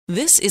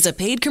This is a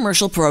paid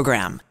commercial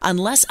program.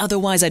 Unless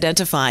otherwise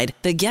identified,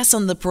 the guests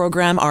on the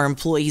program are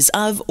employees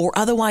of or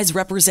otherwise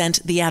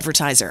represent the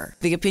advertiser.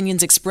 The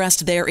opinions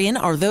expressed therein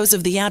are those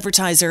of the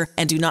advertiser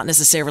and do not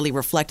necessarily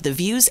reflect the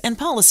views and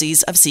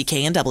policies of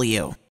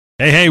CKNW.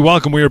 Hey,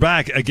 welcome. We are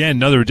back again.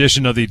 Another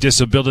edition of the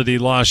Disability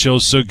Law Show.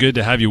 So good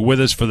to have you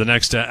with us for the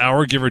next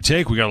hour, give or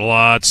take. We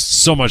got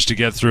so much to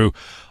get through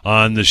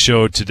on the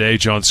show today.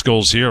 John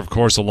Scholes here, of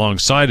course,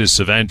 alongside is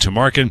Sivan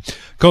Tumarkin,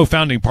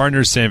 co-founding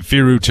partner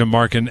Samfiru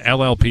Tumarkin,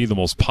 LLP, the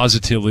most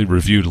positively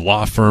reviewed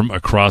law firm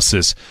across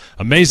this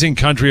amazing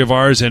country of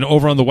ours. And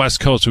over on the West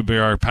Coast would be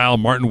our pal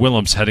Martin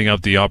Willems, heading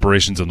up the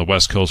operations on the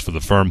West Coast for the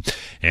firm.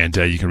 And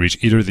you can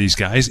reach either of these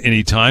guys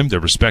anytime,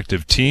 their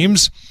respective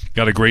teams.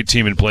 Got a great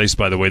team in place,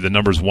 by the way. The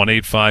number's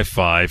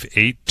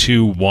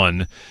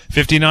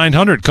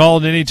 1-855-821-5900. Call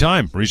at any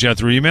time. Reach out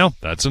through email.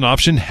 That's an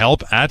option.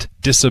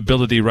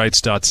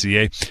 help@disabilityrights.ca.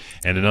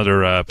 And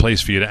another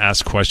place for you to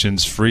ask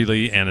questions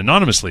freely and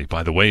anonymously,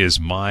 by the way, is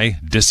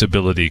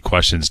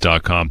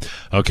mydisabilityquestions.com.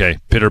 Okay,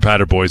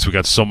 pitter-patter, boys. We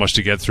got so much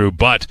to get through.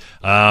 But,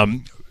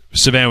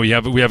 Sivan, we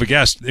have a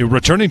guest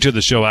returning to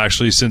the show,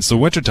 actually, since the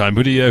wintertime.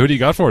 Who do you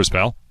got for us,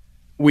 pal?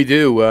 We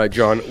do,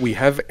 John. We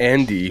have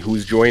Andy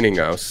who's joining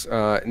us.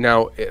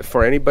 Now,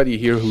 for anybody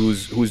here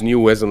who's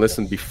new, who hasn't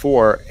listened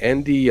before,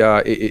 Andy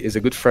is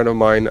a good friend of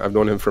mine. I've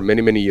known him for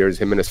many, many years,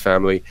 him and his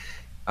family.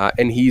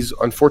 And he's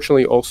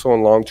unfortunately also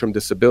on long-term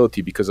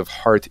disability because of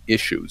heart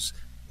issues.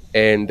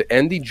 And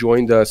Andy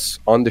joined us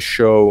on the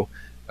show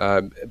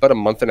about a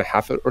month and a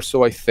half or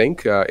so, I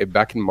think,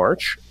 back in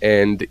March.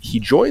 And he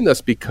joined us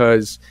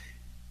because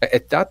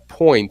at that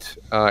point,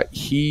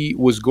 he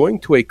was going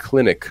to a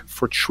clinic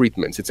for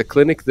treatments. It's a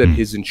clinic that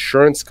his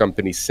insurance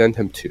company sent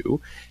him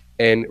to.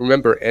 And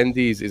remember,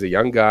 Andy is a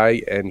young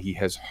guy, and he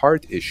has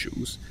heart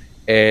issues,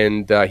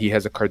 and he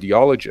has a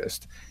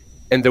cardiologist.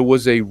 And there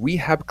was a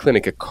rehab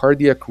clinic, a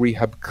cardiac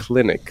rehab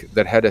clinic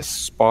that had a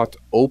spot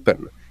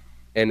open.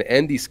 And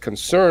Andy's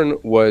concern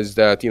was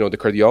that, the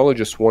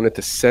cardiologist wanted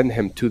to send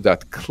him to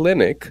that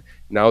clinic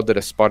now that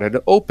a spot had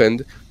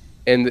opened.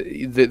 And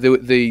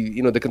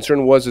the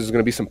concern was there's going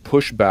to be some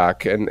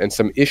pushback and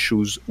some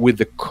issues with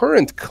the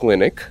current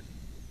clinic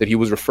that he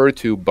was referred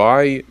to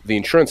by the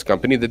insurance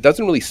company that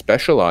doesn't really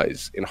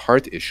specialize in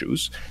heart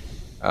issues.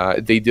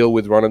 They deal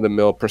with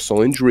run-of-the-mill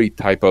personal injury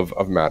type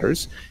of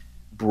matters,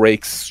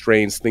 breaks,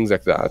 strains, things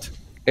like that.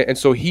 And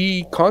so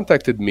he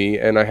contacted me,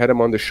 and I had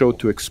him on the show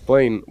to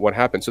explain what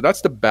happened. So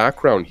that's the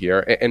background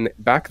here. And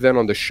back then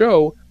on the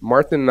show,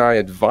 Martin and I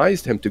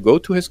advised him to go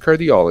to his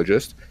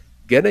cardiologist,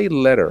 get a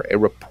letter, a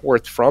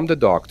report from the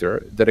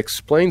doctor that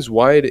explains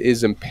why it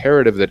is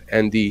imperative that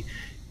Andy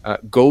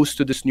goes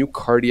to this new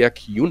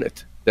cardiac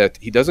unit, that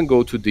he doesn't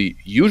go to the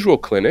usual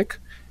clinic,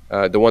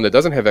 the one that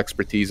doesn't have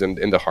expertise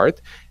in the heart,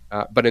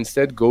 but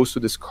instead goes to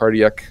this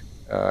cardiac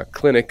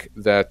clinic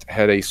that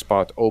had a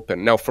spot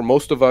open. Now, for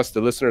most of us, the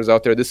listeners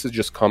out there, this is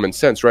just common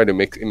sense, right? It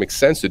makes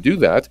sense to do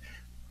that,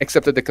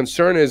 except that the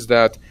concern is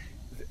that,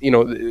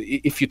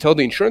 if you tell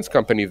the insurance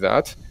company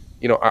that,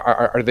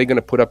 are they going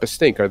to put up a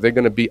stink? Are they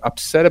going to be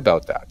upset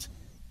about that?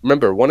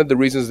 Remember, one of the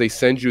reasons they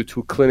send you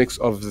to clinics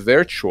of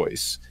their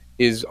choice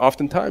is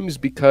oftentimes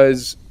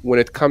because when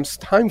it comes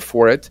time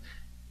for it,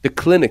 the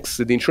clinics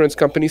that the insurance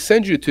company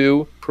sends you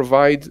to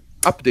provide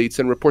updates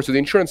and reports to the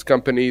insurance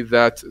company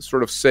that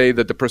sort of say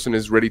that the person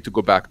is ready to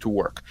go back to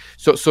work.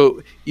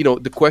 So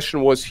the question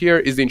was here,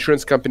 is the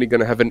insurance company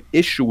going to have an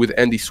issue with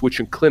Andy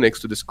switching clinics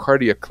to this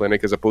cardiac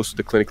clinic as opposed to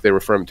the clinic they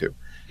refer him to?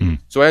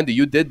 So Andy,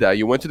 you did that.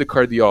 You went to the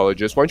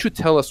cardiologist. Why don't you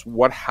tell us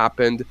what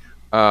happened,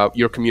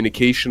 your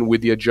communication with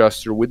the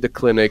adjuster, with the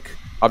clinic,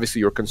 obviously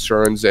your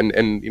concerns, and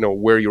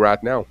where you're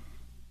at now?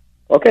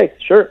 Okay,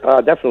 sure,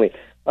 definitely.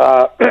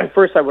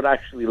 First, I would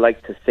actually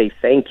like to say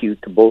thank you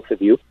to both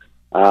of you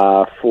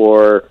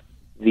for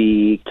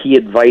the key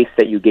advice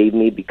that you gave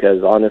me,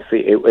 because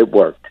honestly, it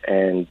worked.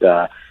 And,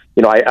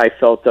 I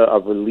felt a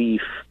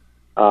relief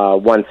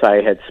once I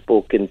had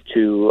spoken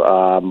to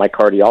my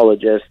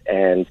cardiologist,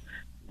 and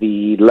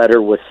the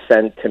letter was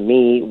sent to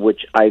me,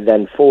 which I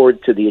then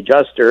forwarded to the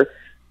adjuster.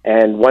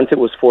 And once it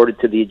was forwarded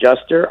to the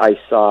adjuster, I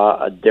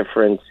saw a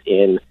difference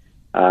in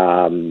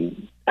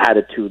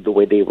attitude, the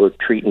way they were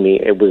treating me.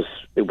 It was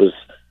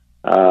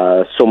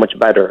so much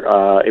better.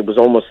 It was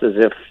almost as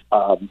if,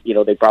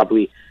 they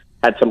probably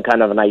had some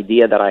kind of an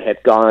idea that I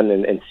had gone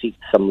and seek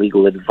some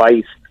legal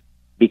advice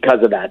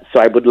because of that.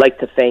 So I would like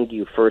to thank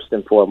you first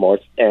and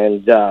foremost.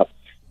 And so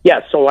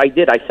I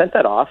did. I sent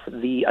that off.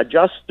 The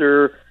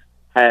adjuster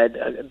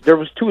there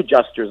was two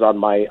adjusters on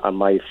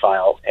my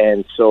file,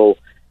 and so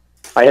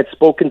I had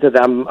spoken to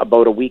them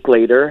about a week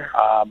later.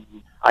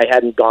 I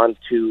hadn't gone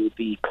to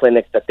the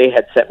clinic that they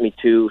had sent me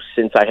to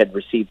since I had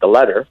received the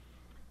letter.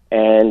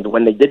 And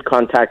when they did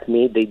contact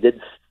me, they did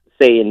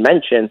say and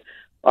mention,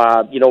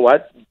 you know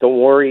what, don't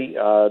worry,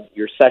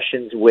 your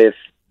sessions with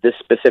this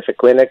specific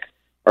clinic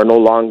are no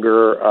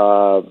longer,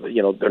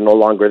 they're no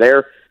longer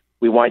there.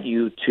 We want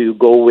you to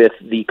go with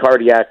the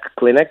cardiac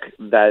clinic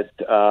that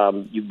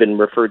you've been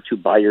referred to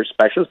by your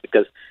specialist,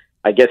 because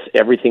I guess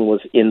everything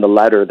was in the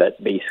letter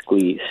that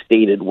basically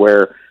stated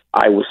where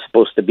I was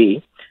supposed to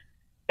be.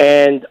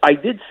 And I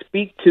did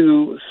speak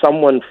to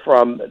someone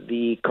from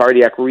the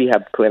cardiac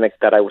rehab clinic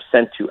that I was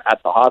sent to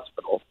at the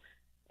hospital.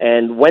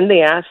 And when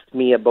they asked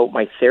me about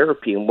my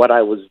therapy and what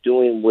I was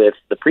doing with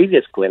the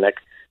previous clinic,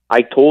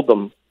 I told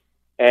them.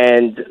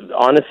 And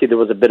honestly, there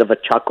was a bit of a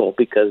chuckle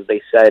because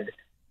they said,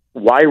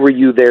 why were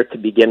you there to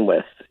begin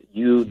with?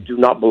 You do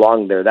not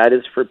belong there. That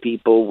is for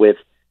people with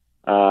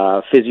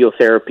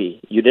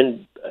physiotherapy. You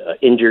didn't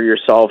injure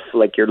yourself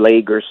like your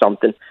leg or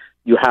something.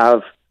 You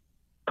have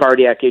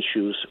cardiac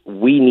issues.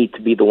 We need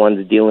to be the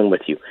ones dealing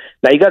with you.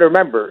 Now, you got to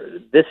remember,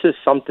 this is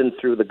something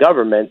through the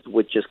government,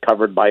 which is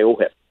covered by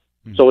OHIP.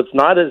 So it's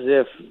not as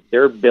if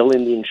they're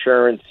billing the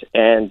insurance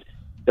and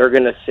they're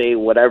going to say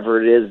whatever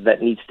it is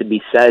that needs to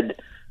be said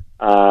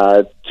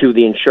to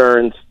the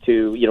insurance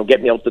to,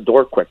 get me out the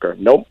door quicker.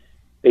 Nope.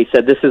 They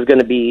said this is going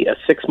to be a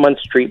 6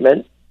 months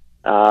treatment.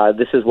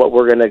 This is what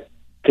we're going to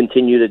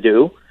continue to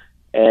do.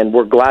 And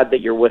we're glad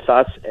that you're with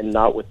us and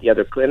not with the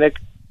other clinic.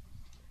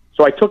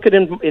 So I took it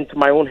into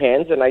my own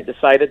hands and I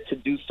decided to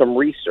do some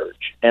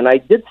research. And I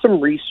did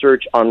some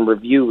research on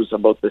reviews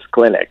about this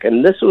clinic.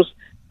 And this was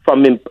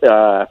from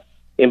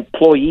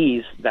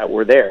employees that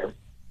were there.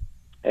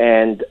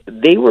 And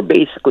they were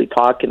basically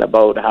talking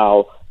about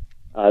how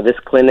this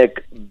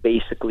clinic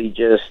basically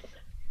just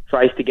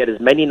tries to get as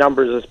many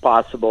numbers as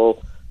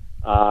possible.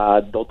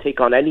 They'll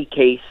take on any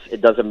case. It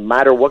doesn't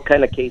matter what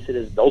kind of case it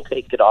is. They'll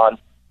take it on.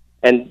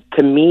 And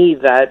to me,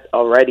 that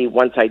already,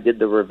 once I did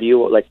the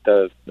review, like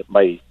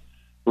my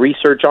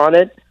research on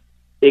it,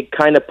 it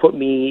kind of put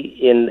me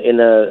in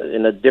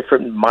a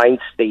different mind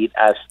state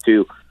as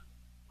to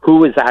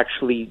who is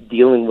actually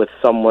dealing with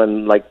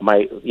someone like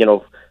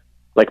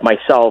like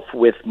myself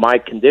with my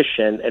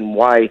condition, and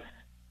why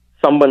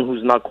someone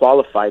who's not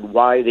qualified,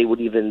 why they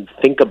would even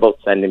think about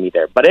sending me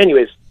there. But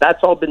anyways,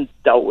 that's all been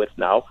dealt with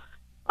now.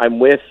 I'm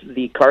with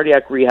the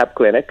cardiac rehab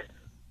clinic.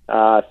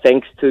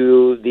 Thanks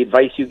to the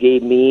advice you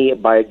gave me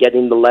by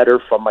getting the letter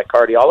from my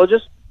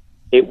cardiologist,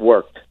 it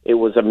worked. It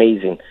was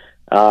amazing.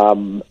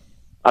 I'm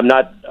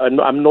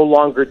no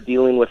longer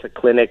dealing with a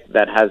clinic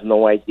that has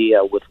no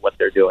idea with what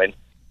they're doing.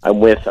 I'm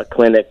with a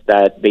clinic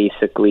that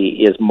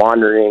basically is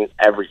monitoring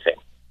everything.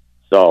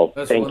 So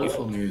that's thank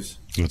wonderful you. News.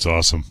 That's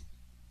awesome.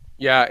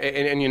 Yeah,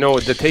 and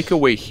the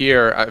takeaway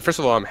here, first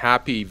of all, I'm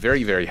happy,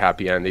 very, very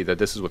happy, Andy, that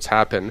this is what's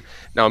happened.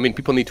 Now,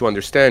 people need to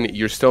understand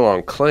you're still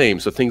on claim,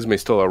 so things may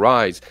still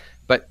arise.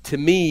 But to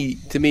me,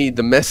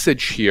 the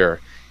message here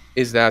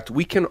is that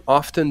we can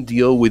often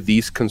deal with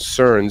these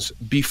concerns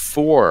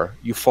before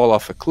you fall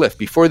off a cliff,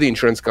 before the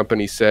insurance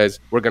company says,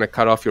 we're going to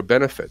cut off your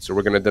benefits or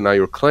we're going to deny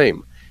your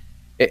claim.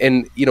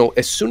 And,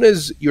 as soon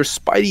as your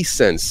spidey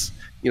sense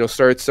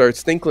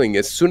starts thinking,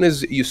 as soon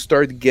as you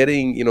start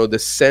getting, the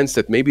sense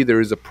that maybe there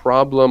is a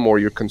problem or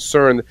you're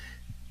concerned,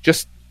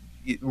 just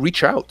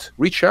reach out.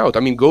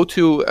 Go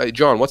to,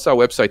 John, what's our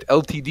website?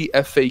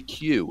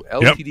 LTDFAQ,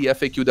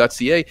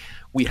 LTDFAQ.ca.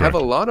 We have a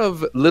lot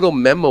of little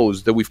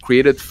memos that we've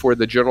created for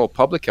the general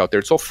public out there.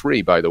 It's all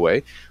free, by the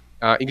way.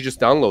 You can just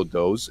download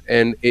those,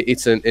 and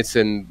it's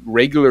in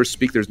regular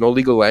speak. There's no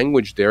legal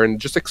language there, and it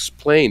just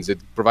explains. It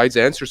provides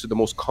answers to the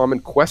most common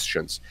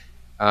questions.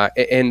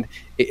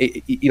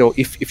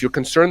 If you're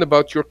concerned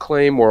about your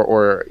claim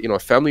or a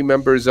family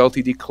member's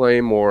LTD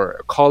claim or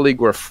a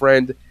colleague or a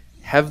friend,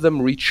 have them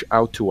reach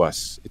out to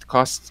us. It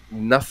costs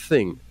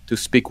nothing to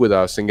speak with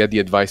us and get the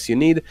advice you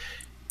need.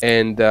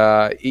 And,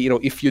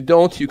 if you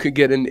don't, you could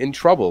get in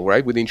trouble,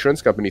 right, with the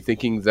insurance company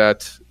thinking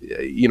that,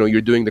 you're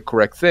doing the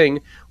correct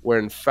thing, where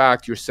in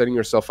fact you're setting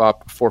yourself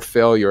up for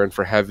failure and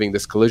for having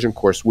this collision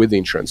course with the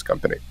insurance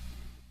company.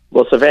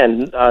 Well,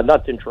 Savan,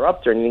 not to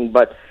interrupt or anything,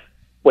 but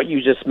what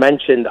you just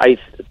mentioned,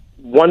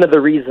 one of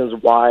the reasons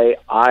why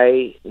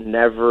I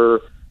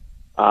never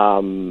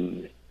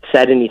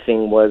said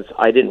anything was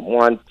I didn't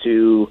want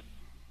to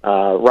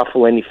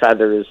ruffle any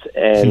feathers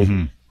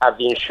and have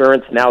the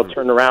insurance now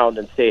turn around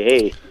and say,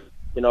 hey,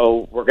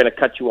 we're going to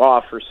cut you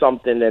off or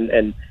something.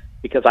 And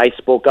because I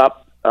spoke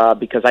up,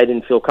 because I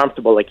didn't feel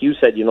comfortable, like you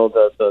said,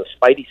 the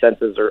spidey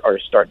senses are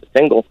starting to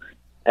tingle.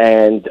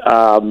 And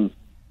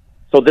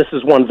so this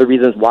is one of the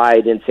reasons why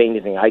I didn't say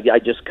anything. I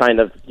just kind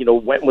of,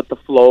 went with the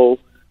flow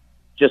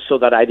just so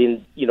that I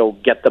didn't,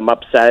 get them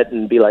upset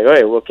and be like,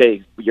 hey,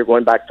 okay, you're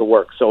going back to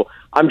work. So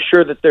I'm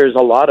sure that there's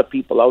a lot of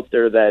people out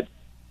there that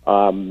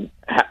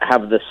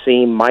have the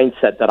same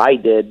mindset that I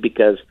did,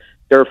 because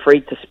they're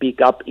afraid to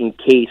speak up in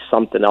case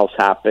something else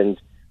happens.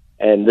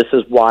 And this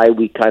is why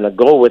we kind of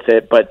go with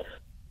it. But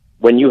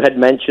when you had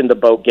mentioned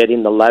about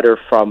getting the letter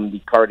from the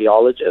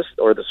cardiologist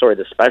or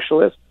the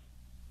specialist,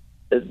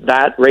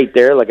 that right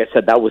there, like I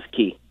said, that was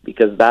key,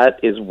 because that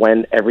is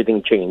when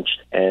everything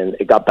changed and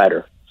it got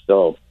better.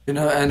 So,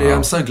 Andy,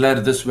 I'm so glad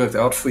that this worked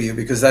out for you,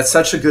 because that's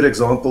such a good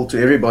example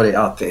to everybody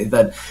out there,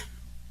 that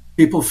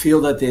people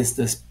feel that there's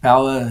this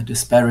power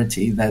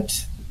disparity,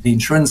 that the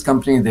insurance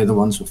company, they're the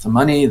ones with the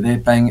money, they're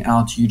paying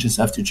out, you just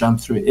have to jump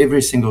through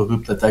every single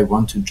hoop that they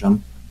want you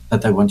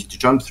to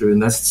jump through,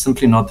 and that's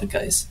simply not the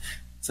case.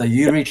 So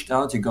you reached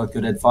out, you got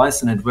good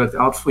advice, and it worked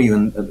out for you.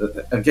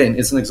 And again,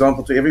 it's an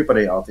example to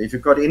everybody out there. If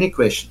you've got any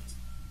questions,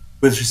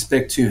 with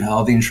respect to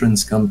how the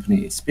insurance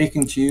company is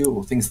speaking to you,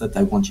 or things that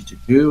they want you to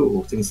do,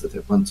 or things that they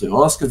want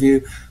to ask of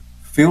you,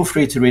 feel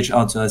free to reach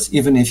out to us,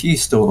 even if you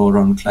still are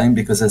on claim,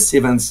 because as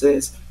Sevan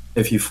says,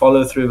 if you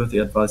follow through with the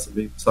advice that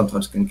we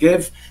sometimes can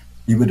give,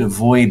 you would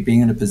avoid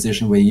being in a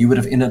position where you would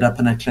have ended up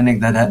in a clinic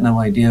that had no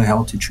idea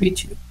how to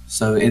treat you.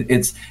 So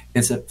it's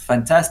a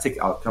fantastic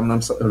outcome,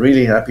 and I'm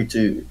really happy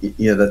to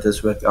hear that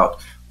this worked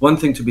out. One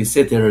thing to be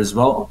said there as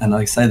well, and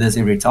I say this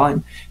every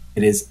time,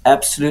 it is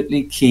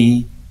absolutely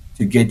key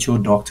to get your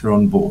doctor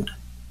on board,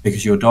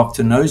 because your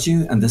doctor knows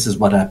you, and this is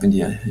what happened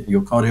here.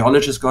 Your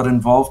cardiologist got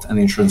involved and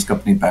the insurance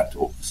company backed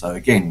off. So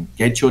again,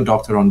 get your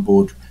doctor on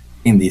board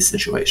in these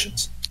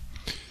situations.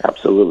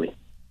 Absolutely.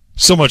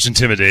 So much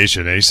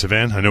intimidation,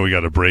 Sevan? I know we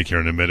got a break here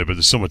in a minute, but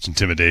there's so much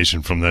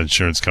intimidation from that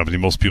insurance company.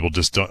 Most people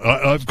just don't.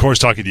 Of course,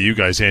 talking to you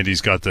guys,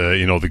 Andy's got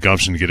the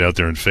gumption to get out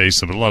there and face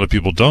them, but a lot of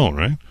people don't,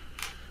 right?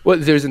 Well,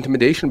 there's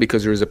intimidation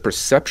because there's a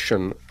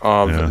perception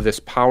of this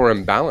power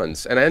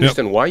imbalance. And I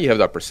understand why you have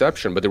that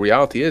perception, but the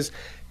reality is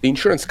the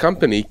insurance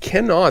company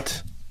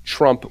cannot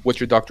trump what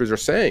your doctors are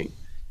saying.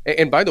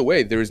 And by the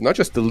way, there is not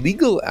just the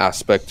legal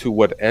aspect to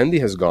what Andy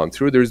has gone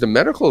through, there's the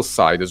medical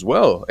side as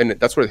well. And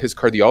that's what his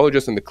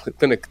cardiologist and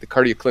the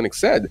cardiac clinic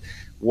said.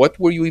 What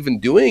were you even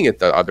doing at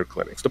the other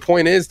clinics? The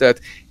point is that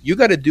you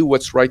got to do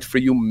what's right for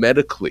you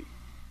medically.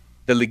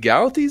 The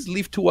legalities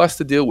leave to us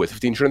to deal with.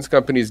 If the insurance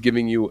company is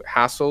giving you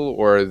hassle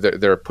or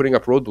they're putting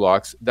up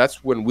roadblocks,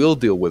 that's when we'll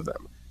deal with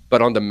them.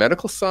 But on the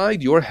medical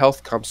side, your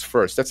health comes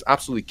first. That's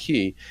absolutely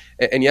key.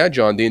 And yeah,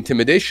 John, the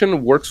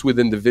intimidation works with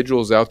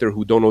individuals out there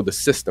who don't know the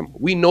system.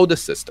 We know the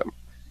system.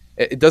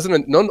 It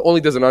doesn't. Not only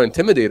does it not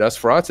intimidate us,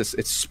 for us,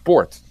 it's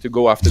sport to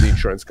go after the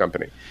insurance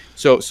company.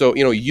 So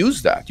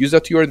use that. Use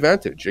that to your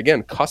advantage.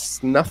 Again,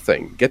 costs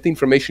nothing. Get the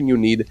information you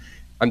need.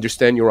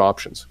 Understand your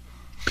options.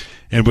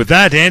 And with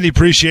that, Andy,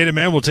 appreciate it,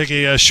 man. We'll take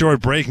a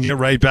short break and get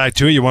right back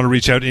to it. You want to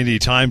reach out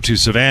anytime to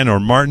Sevan or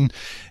Martin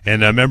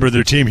and a member of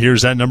their team.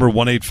 Here's that number,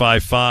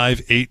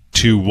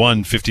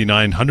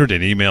 1-855-821-5900,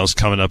 and emails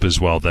coming up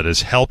as well. That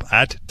is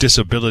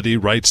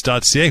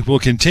help@disabilityrights.ca. We'll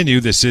continue.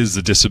 This is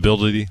the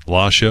Disability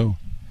Law Show.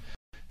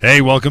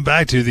 Hey, welcome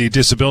back to the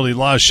Disability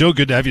Law Show.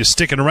 Good to have you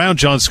sticking around.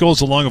 John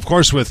Scholes along, of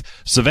course, with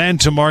Sevan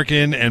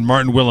Tumarkin and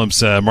Martin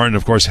Willems. Martin,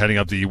 of course, heading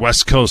up the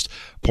West Coast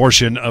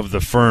portion of the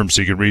firm,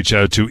 so you can reach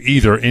out to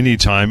either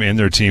anytime and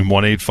their team,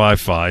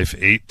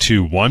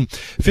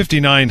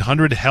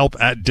 1-855-821-5900,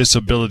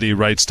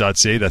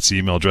 help@disabilityrights.ca. That's the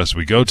email address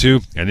we go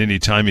to. And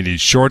anytime you need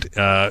short,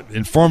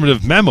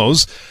 informative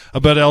memos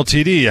about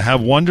LTD, you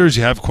have wonders,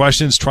 you have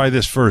questions, try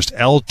this first,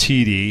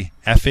 ltdfaq.ca.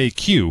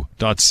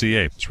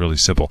 It's really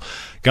simple.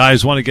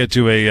 Guys, want to get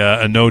to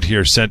a note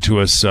here sent to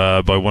us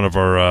by one of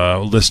our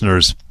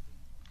listeners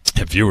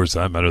and viewers,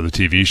 that matter, the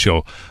TV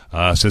show.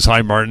 Says,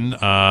 hi, Martin.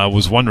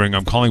 Was wondering,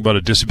 I'm calling about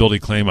a disability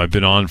claim I've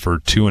been on for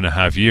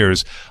 2.5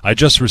 years. I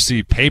just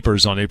received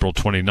papers on April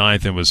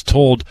 29th and was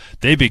told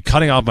they'd be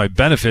cutting off my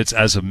benefits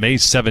as of May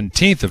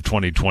 17th of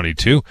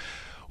 2022.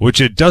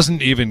 Which it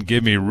doesn't even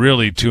give me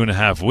really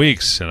 2.5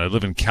 weeks, and I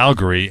live in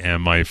Calgary,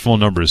 and my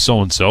phone number is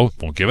so-and-so,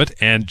 won't give it,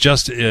 and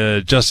just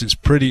is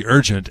pretty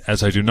urgent,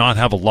 as I do not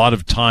have a lot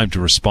of time to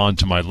respond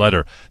to my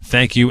letter.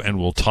 Thank you, and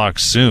we'll talk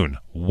soon.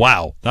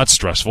 Wow, that's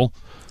stressful.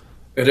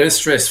 It is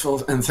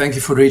stressful, and thank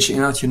you for reaching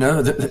out. You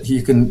know, that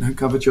you can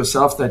cover it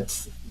yourself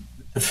that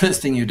the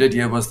first thing you did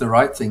here was the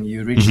right thing.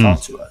 You reached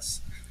out to us.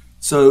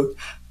 So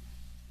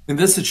in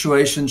this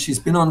situation, she's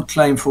been on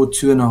claim for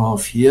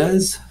 2.5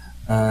 years.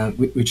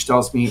 Which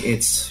tells me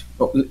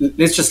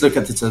let's just look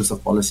at the terms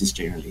of policies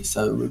generally.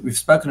 So we've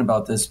spoken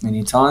about this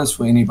many times.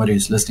 For anybody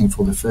who's listening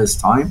for the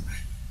first time,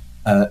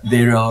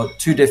 there are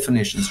two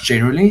definitions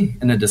generally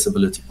in a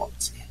disability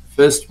policy.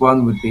 First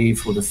one would be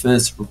for the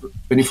first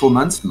 24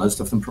 months.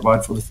 Most of them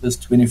provide for the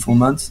first 24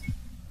 months.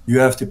 You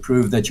have to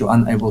prove that you're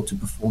unable to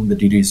perform the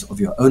duties of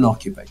your own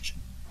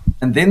occupation.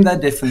 And then that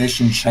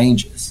definition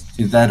changes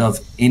to that of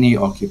any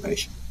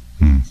occupation.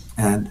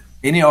 And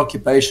any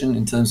occupation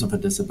in terms of a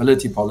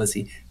disability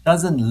policy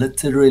doesn't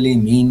literally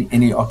mean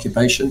any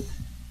occupation.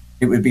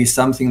 It would be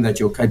something that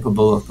you're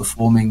capable of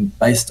performing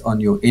based on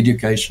your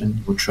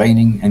education, your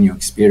training, and your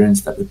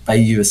experience that would pay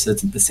you a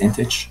certain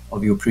percentage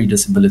of your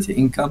pre-disability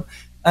income.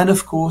 And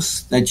of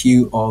course, that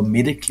you are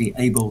medically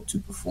able to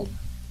perform.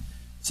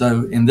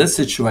 So in this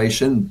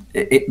situation,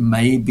 it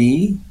may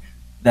be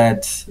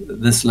that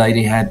this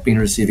lady had been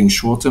receiving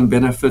short-term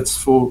benefits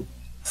for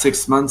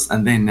 6 months,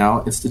 and then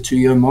now it's the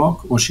 2-year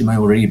mark, or she may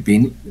already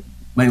be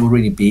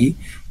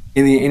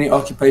in the any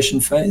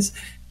occupation phase.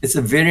 It's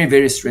a very,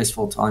 very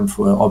stressful time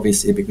for her,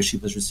 obviously, because she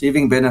was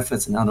receiving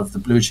benefits, and out of the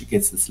blue she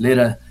gets this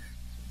letter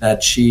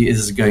that she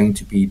is going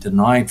to be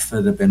denied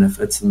further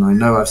benefits. And I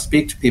know I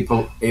speak to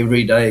people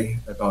every day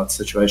about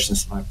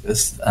situations like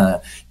this.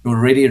 You're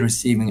already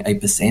receiving a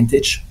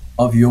percentage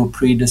of your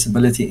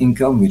pre-disability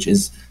income, which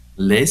is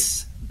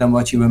less than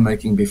what you were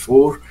making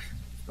before.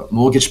 You've got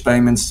mortgage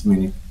payments,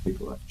 many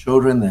people have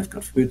children, they've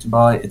got food to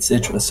buy,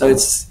 etc. So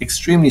it's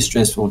extremely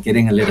stressful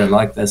getting a letter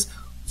like this.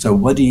 So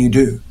what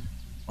do?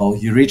 Well,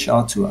 you reach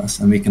out to us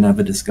and we can have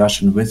a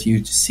discussion with you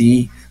to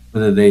see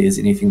whether there is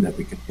anything that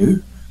we can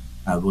do.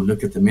 We'll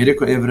look at the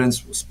medical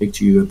evidence. We'll speak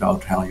to you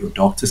about how your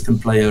doctors can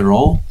play a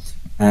role.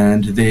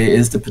 And there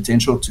is the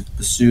potential to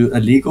pursue a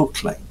legal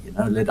claim.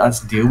 Let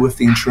us deal with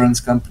the insurance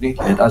company.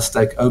 Let us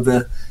take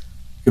over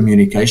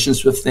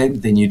communications with them.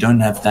 Then you don't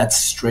have that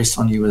stress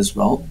on you as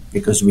well,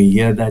 because we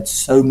hear that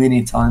so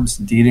many times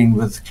dealing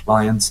with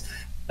clients,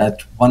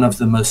 that one of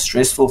the most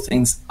stressful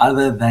things,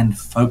 other than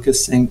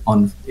focusing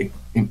on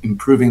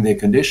improving their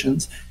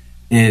conditions,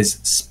 is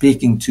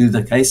speaking to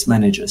the case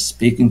manager,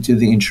 speaking to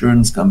the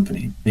insurance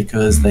company,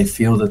 because they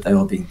feel that they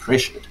are being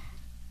pressured.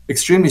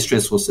 Extremely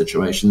stressful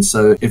situation.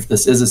 So if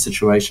this is a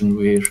situation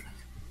where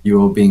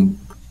you are being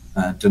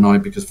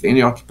denied because of the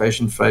any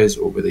occupation phase,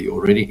 or whether you're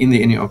already in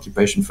the any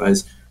occupation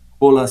phase,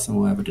 call us and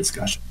we'll have a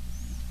discussion.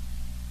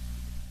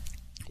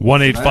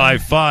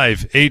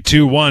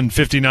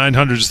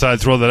 1-855-821-5900. Just thought I'd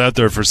throw that out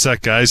there for a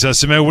sec, guys.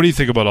 Samir, what do you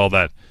think about all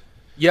that?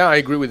 Yeah, I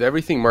agree with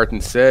everything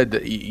Martin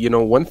said.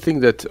 One thing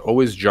that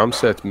always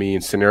jumps at me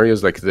in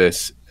scenarios like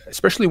this,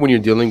 especially when you're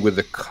dealing with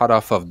the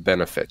cutoff of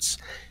benefits,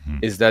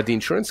 is that the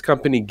insurance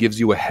company gives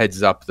you a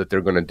heads up that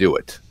they're going to do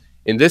it.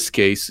 In this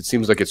case, it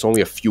seems like it's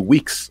only a few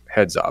weeks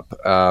heads up,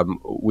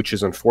 which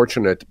is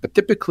unfortunate. But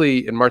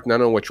typically, and Martin, I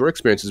don't know what your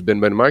experience has been,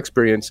 but in my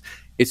experience,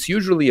 it's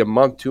usually a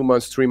month, 2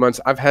 months, 3 months.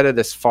 I've had it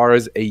as far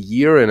as a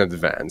year in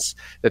advance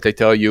that they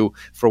tell you,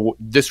 for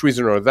this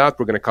reason or that,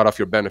 we're going to cut off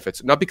your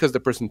benefits. Not because the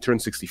person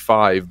turned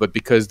 65, but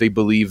because they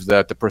believe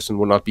that the person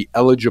will not be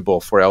eligible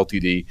for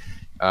LTD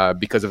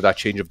because of that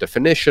change of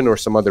definition or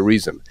some other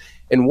reason.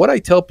 And what I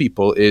tell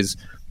people is,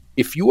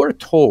 if you are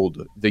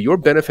told that your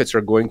benefits are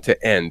going to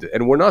end,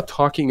 and we're not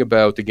talking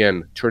about,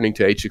 again, turning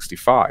to age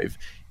 65,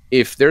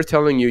 if they're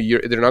telling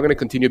you they're not going to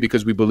continue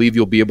because we believe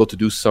you'll be able to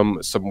do some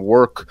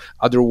work,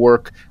 other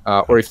work,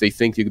 or if they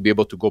think you'll be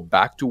able to go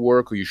back to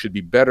work or you should be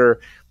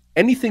better,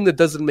 anything that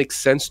doesn't make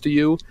sense to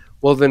you,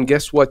 well, then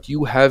guess what?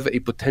 You have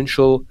a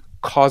potential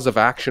cause of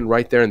action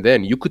right there and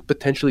then. You could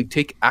potentially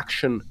take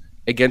action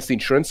against the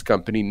insurance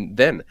company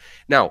then.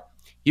 Now,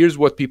 here's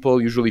what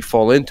people usually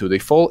fall into. They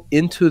fall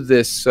into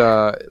this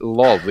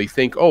lull. They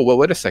think, oh, well,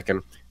 wait a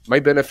second. My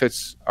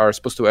benefits are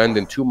supposed to end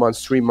in 2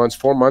 months, 3 months,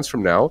 4 months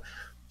from now.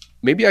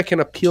 Maybe I can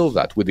appeal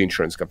that with the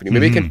insurance company.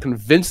 Maybe I can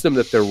convince them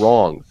that they're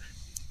wrong.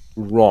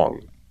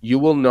 Wrong. You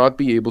will not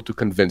be able to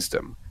convince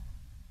them.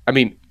 I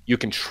mean, you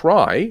can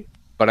try,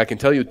 but I can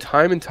tell you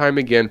time and time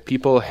again,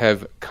 people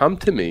have come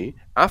to me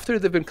after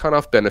they've been cut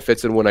off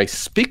benefits, and when I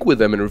speak with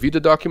them and review the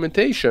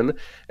documentation,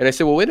 and I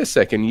say, well, wait a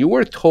second, you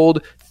were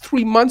told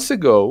 3 months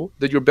ago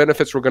that your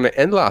benefits were going to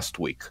end last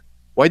week.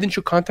 Why didn't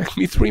you contact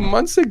me 3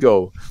 months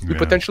ago? We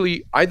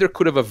potentially either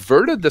could have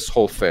averted this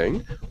whole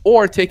thing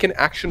or taken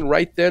action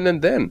right then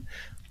and then.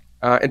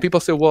 And people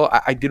say, well,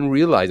 I didn't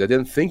realize, I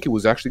didn't think it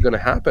was actually going to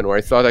happen, or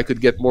I thought I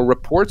could get more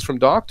reports from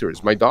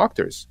my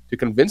doctors, to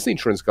convince the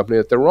insurance company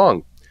that they're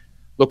wrong.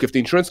 Look, if the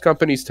insurance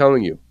company is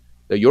telling you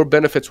that your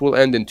benefits will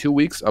end in 2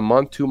 weeks, a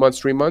month, 2 months,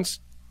 3 months,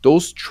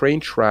 those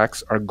train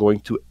tracks are going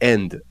to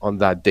end on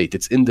that date.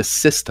 It's in the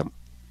system.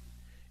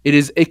 It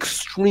is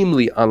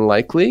extremely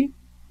unlikely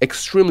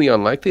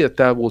that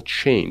that will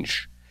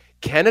change.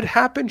 Can it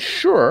happen?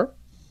 Sure.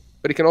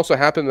 But it can also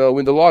happen they'll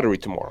win the lottery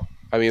tomorrow.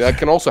 I mean, that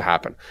can also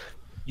happen.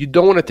 You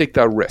don't want to take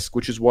that risk,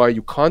 which is why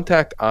you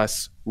contact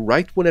us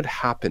right when it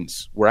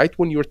happens, right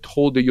when you're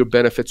told that your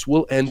benefits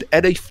will end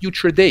at a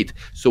future date.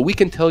 So we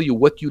can tell you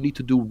what you need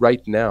to do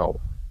right now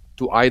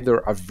to either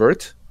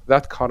avert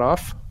that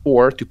cutoff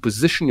or to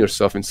position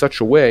yourself in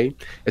such a way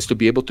as to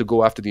be able to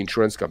go after the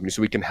insurance company,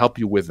 so we can help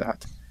you with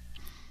that.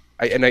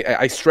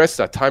 I stress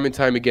that time and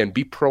time again.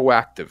 Be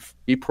proactive.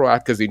 Be proactive,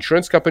 because the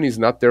insurance company is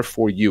not there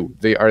for you.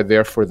 They are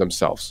there for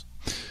themselves.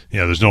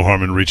 Yeah, there's no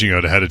harm in reaching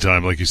out ahead of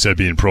time, like you said,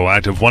 being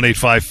proactive.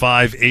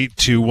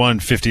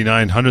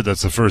 1-855-821-5900.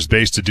 That's the first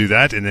base to do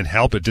that. And then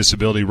help at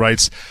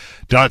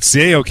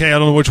disabilityrights.ca. Okay, I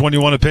don't know which one you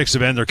want to pick,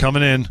 Saban. They're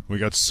coming in. We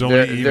got so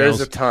many emails.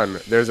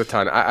 There's a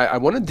ton. I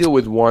want to deal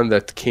with one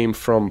that came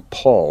from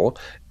Paul.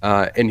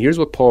 And here's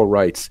what Paul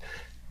writes.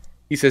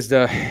 He says,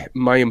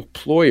 my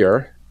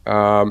employer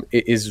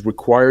is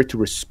required to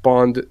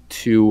respond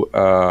to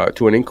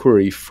an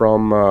inquiry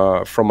from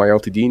my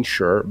LTD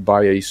insurer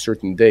by a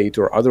certain date,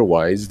 or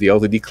otherwise the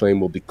LTD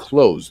claim will be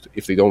closed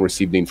if they don't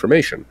receive the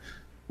information.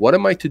 What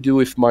am I to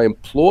do if my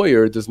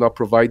employer does not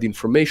provide the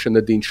information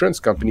that the insurance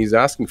company is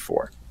asking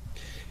for?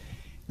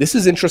 This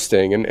is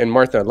interesting, and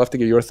Martha, I'd love to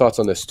get your thoughts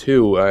on this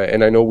too.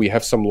 And I know we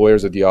have some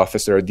lawyers at the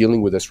office that are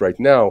dealing with this right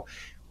now.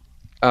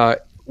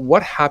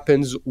 What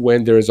happens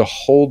when there is a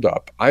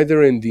holdup,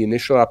 either in the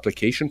initial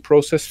application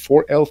process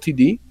for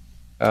LTD,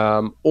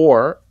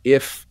 or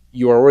if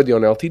you are already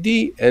on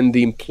LTD and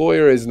the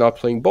employer is not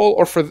playing ball,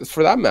 or for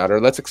that matter,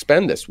 let's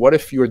expand this. What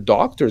if your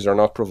doctors are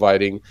not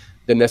providing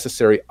the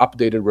necessary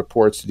updated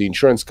reports to the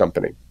insurance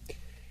company?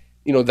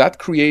 That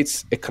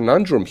creates a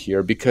conundrum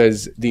here,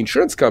 because the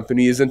insurance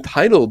company is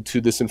entitled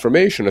to this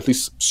information, at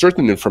least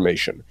certain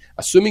information,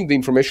 assuming the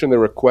information they're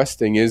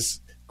requesting is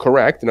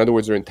correct. In other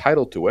words, they're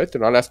entitled to it. They're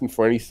not asking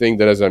for anything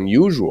that is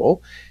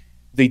unusual.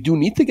 they do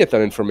need to get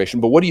that information.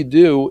 But what do you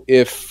do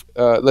if,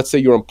 let's say,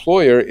 your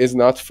employer is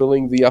not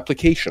filling the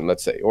application,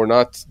 let's say, or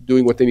not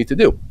doing what they need to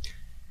do?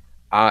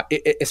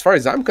 As far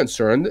as I'm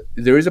concerned,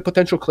 there is a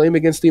potential claim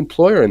against the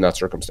employer in that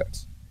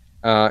circumstance.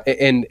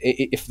 And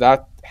if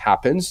that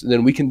happens,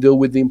 then we can deal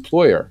with the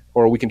employer,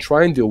 or we can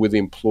try and deal with the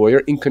employer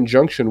in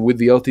conjunction with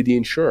the LTD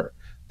insurer.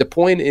 The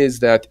point is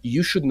that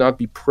you should not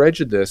be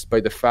prejudiced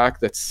by the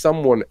fact that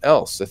someone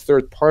else, a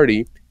third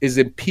party, is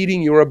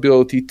impeding your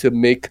ability to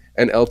make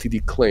an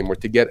LTD claim or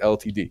to get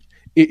LTD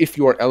if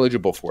you are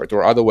eligible for it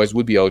or otherwise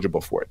would be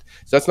eligible for it.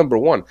 So that's number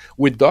one.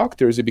 With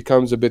doctors, it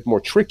becomes a bit more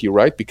tricky,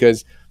 right?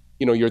 Because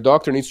your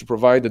doctor needs to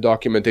provide the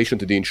documentation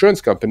to the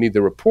insurance company,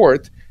 the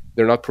report.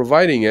 They're not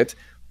providing it.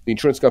 The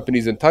insurance company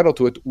is entitled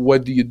to it.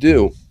 What do you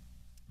do?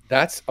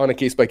 That's on a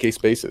case-by-case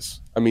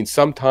basis. I mean,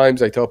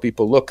 sometimes I tell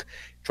people, look,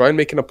 try and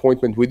make an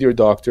appointment with your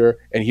doctor,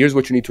 and here's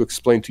what you need to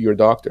explain to your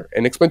doctor.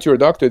 And explain to your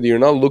doctor that you're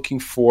not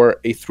looking for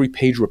a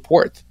 3-page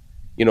report.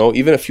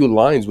 Even a few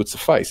lines would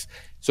suffice.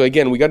 So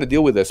again, we got to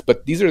deal with this.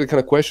 But these are the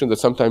kind of questions that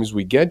sometimes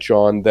we get,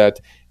 John,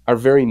 that are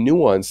very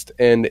nuanced,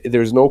 and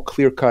there's no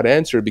clear-cut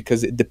answer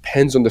because it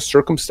depends on the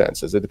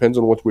circumstances. It depends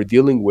on what we're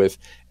dealing with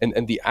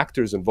and the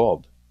actors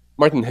involved.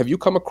 Martin, have you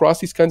come across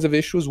these kinds of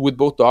issues with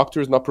both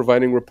doctors not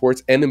providing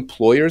reports and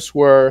employers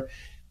who are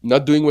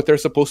not doing what they're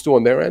supposed to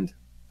on their end?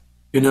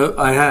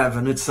 I have,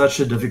 and it's such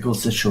a difficult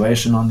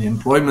situation on the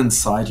employment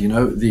side.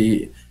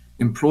 The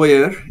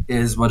employer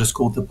is what is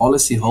called the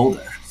policy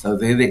holder. So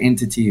they're the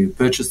entity who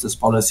purchased this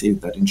policy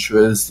that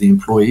insures the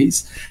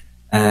employees.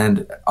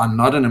 And I'm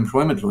not an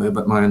employment lawyer,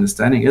 but my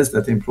understanding is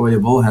that the employer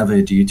will have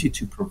a duty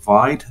to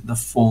provide the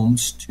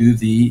forms to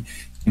the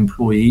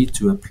employee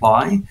to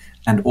apply,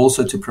 and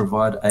also to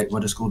provide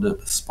what is called a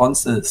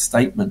sponsor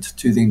statement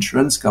to the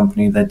insurance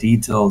company that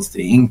details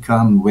the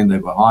income, when they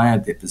were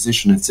hired, their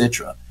position,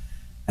 etc.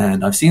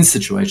 And I've seen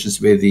situations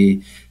where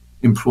the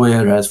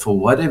employer has, for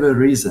whatever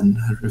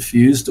reason,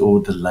 refused or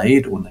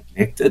delayed or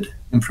neglected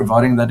in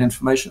providing that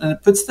information, and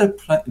it puts the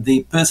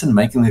person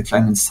making the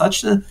claim in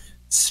such a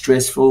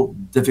stressful,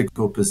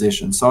 difficult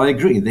position. So I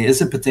agree, there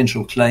is a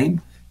potential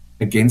claim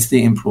against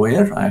the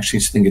employer. I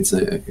actually think it's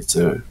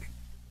a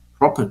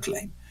proper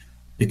claim,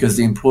 because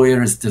the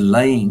employer is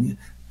delaying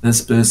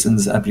this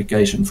person's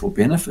application for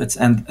benefits,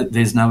 and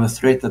there's now a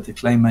threat that the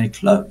claim may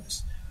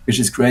close, which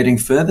is creating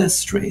further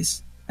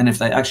stress. And if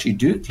they actually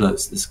do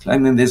close this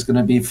claim, then there's going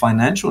to be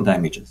financial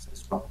damages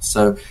as well.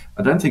 So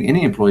I don't think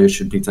any employer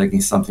should be taking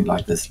something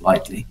like this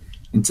lightly.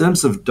 In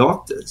terms of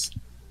doctors,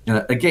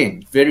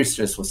 again, very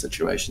stressful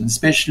situation,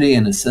 especially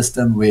in a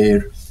system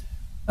where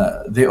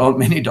there are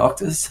many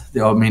doctors,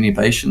 there are many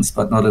patients,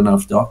 but not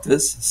enough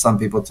doctors. Some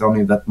people tell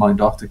me that my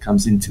doctor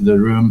comes into the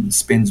room,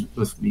 spends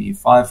with me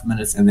 5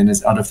 minutes, and then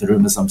is out of the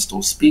room as I'm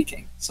still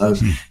speaking. So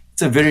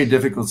it's a very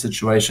difficult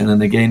situation.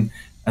 And again,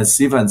 as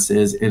Sivan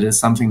says, it is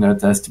something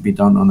that has to be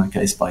done on a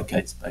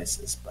case-by-case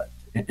basis. But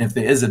if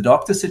there is a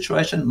doctor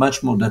situation,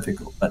 much more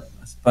difficult. But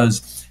I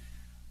suppose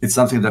it's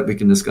something that we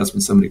can discuss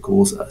when somebody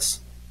calls us.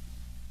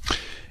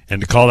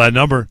 And to call that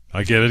number,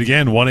 I get it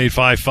again,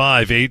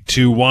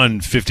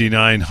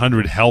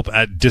 1-855-821-5900,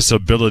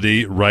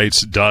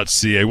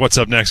 help@disabilityrights.ca. What's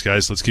up next,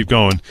 guys? Let's keep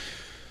going.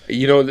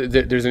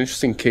 There's an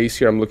interesting case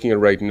here I'm looking at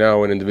right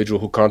now, an individual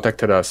who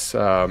contacted us.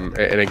 And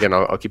again,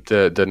 I'll keep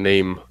the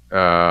name.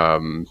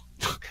 I'm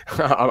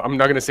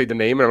not going to say the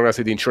name, and I'm not going to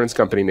say the insurance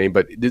company name,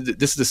 but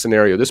this is the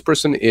scenario. This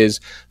person is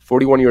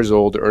 41 years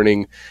old,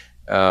 earning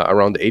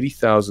around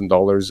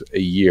 $80,000 a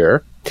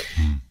year.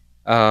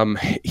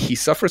 He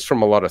suffers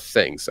from a lot of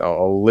things.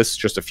 I'll list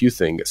just a few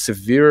things.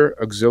 Severe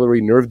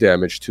axillary nerve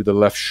damage to the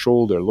left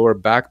shoulder, lower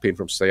back pain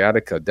from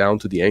sciatica down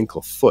to the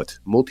ankle, foot,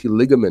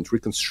 multi-ligament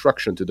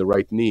reconstruction to the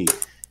right knee.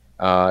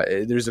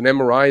 There's an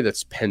MRI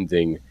that's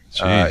pending.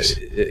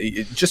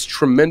 Just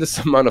tremendous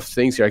amount of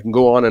things here. I can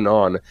go on and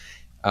on.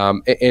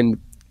 So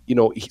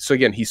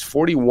again, he's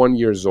 41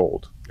 years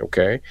old.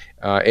 Okay.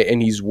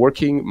 And he's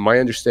working, my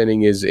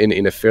understanding is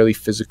in a fairly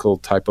physical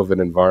type of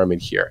an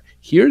environment here.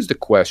 Here's the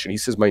question. He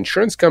says, my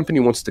insurance company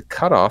wants to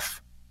cut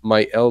off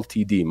my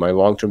LTD, my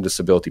long-term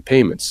disability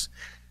payments.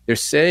 They're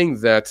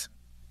saying that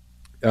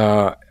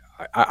I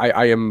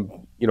am,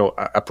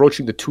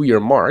 approaching the 2-year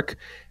mark,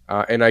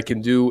 and I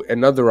can do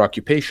another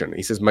occupation.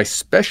 He says, my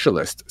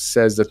specialist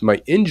says that my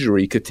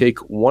injury could take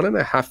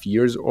 1.5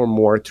 years or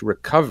more to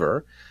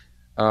recover,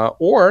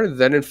 or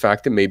that in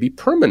fact it may be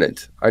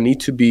permanent. I need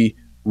to be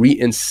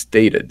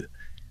reinstated.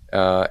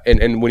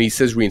 And when he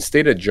says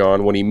reinstated,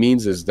 John, what he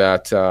means is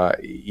that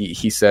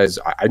he says,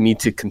 I need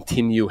to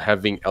continue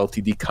having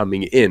LTD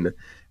coming in.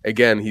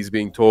 Again, he's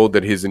being told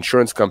that his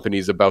insurance company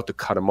is about to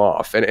cut him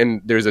off.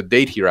 And there's a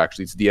date here,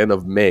 actually. It's the end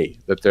of May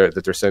that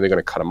they're saying they're going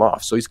to cut him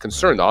off. So he's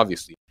concerned,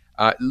 obviously.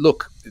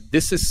 Look,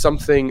 this is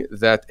something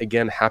that,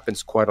 again,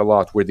 happens quite a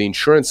lot, where the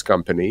insurance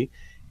company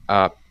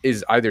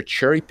is either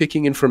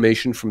cherry-picking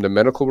information from the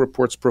medical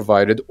reports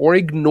provided or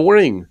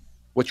ignoring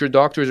what your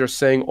doctors are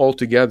saying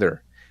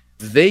altogether.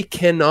 They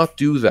cannot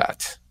do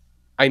that.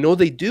 I know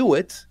they do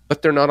it,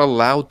 but they're not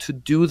allowed to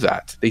do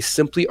that. They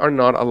simply are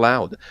not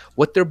allowed.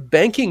 What they're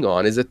banking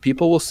on is that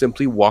people will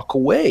simply walk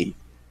away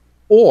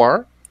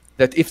or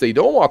that if they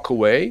don't walk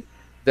away,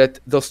 that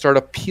they'll start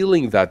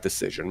appealing that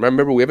decision.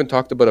 Remember, we haven't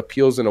talked about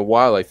appeals in a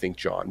while, I think,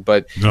 John.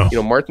 But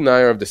Martin and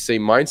I are of the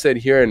same mindset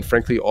here, and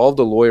frankly, all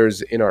the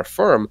lawyers in our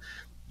firm,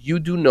 you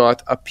do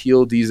not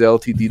appeal these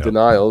LTD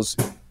denials,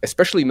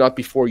 especially not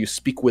before you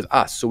speak with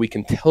us, so we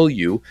can tell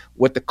you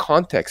what the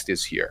context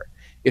is here.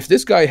 If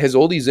this guy has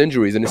all these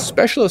injuries and his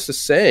specialist is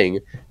saying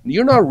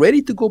you're not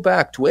ready to go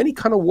back to any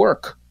kind of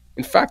work,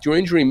 in fact, your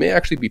injury may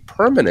actually be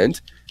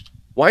permanent,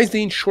 why is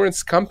the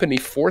insurance company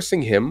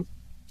forcing him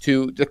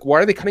to,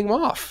 why are they cutting him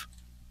off?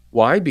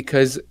 Why?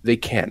 Because they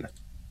can,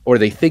 or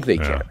they think they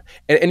can.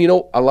 And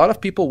a lot of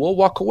people will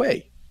walk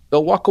away.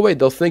 They'll walk away.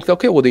 They'll think,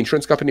 okay, well, the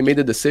insurance company made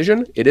the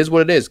decision. It is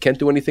what it is. Can't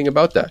do anything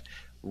about that.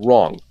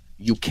 Wrong.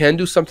 You can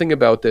do something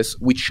about this.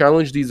 We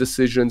challenge these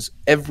decisions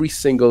every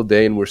single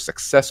day, and we're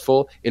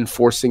successful in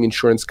forcing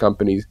insurance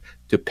companies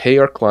to pay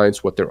our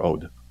clients what they're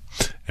owed.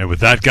 And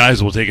with that,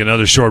 guys, we'll take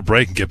another short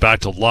break and get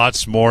back to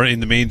lots more. In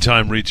the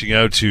meantime, reaching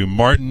out to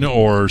Martin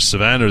or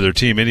Savannah or their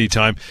team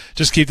anytime.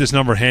 Just keep this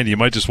number handy. You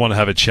might just want to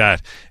have a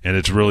chat, and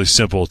it's really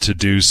simple to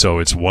do so.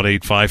 It's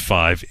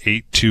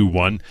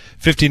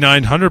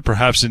 1-855-821-5900.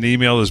 Perhaps an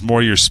email is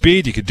more your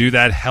speed. You could do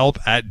that,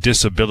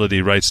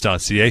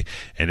 help@disabilityrights.ca.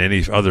 And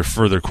any other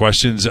further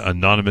questions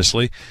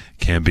anonymously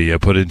can be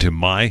put into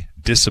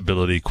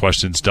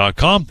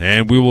disabilityquestions.com,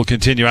 and we will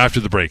continue after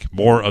the break.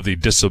 More of the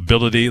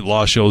Disability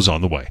Law Show's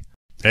on the way.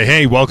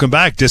 Hey, welcome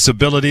back.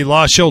 Disability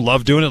Law Show.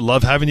 Love doing it.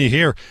 Love having you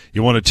here.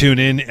 You want to tune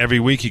in every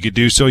week, you could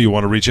do so. You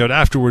want to reach out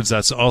afterwards,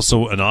 that's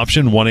also an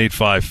option.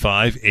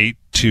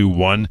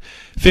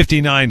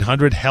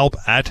 1-855-821-5900.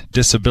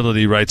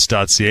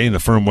 help@disabilityrights.ca, and the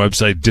firm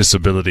website,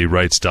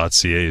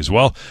 disabilityrights.ca as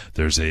well.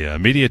 There's a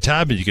media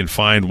tab, and you can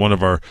find one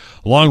of our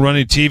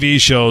long-running TV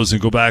shows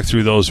and go back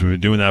through those. We've been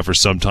doing that for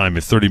some time,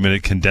 a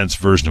 30-minute condensed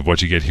version of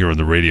what you get here on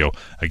the radio.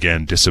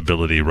 Again,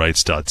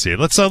 disabilityrights.ca.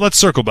 Let's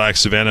circle back,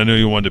 Savannah. I know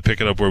you wanted to pick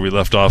it up where we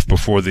left off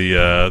before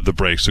the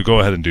break, so go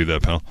ahead and do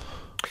that, pal.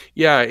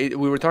 Yeah,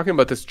 we were talking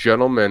about this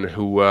gentleman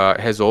who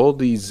has all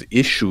these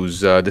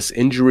issues, this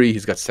injury.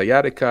 He's got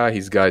sciatica,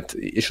 he's got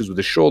issues with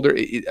his shoulder,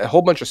 a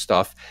whole bunch of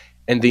stuff.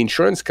 And the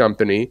insurance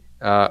company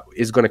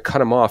is going to cut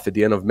him off at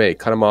the end of May,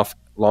 cut him off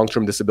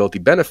long-term disability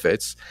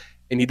benefits.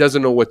 And he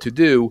doesn't know what to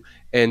do.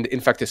 And in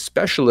fact, his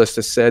specialist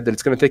has said that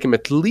it's going to take him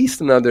at least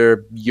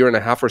another year and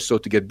a half or so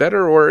to get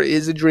better, or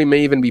his injury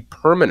may even be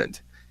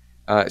permanent.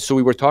 So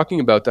we were talking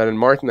about that. And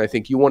Martin, I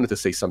think you wanted to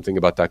say something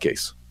about that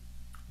case.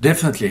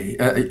 Definitely.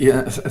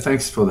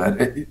 Thanks for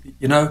that.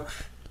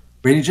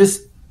 When you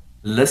just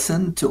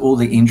listen to all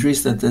the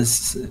injuries that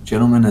this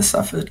gentleman has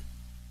suffered,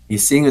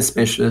 he's seeing a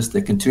specialist.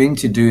 They're continuing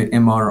to do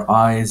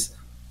MRIs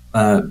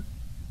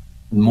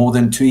more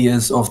than 2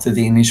 years after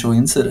the initial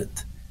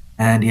incident.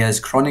 And he has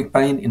chronic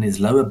pain in his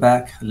lower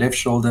back, left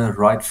shoulder,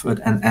 right foot,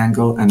 and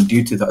ankle. And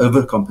due to the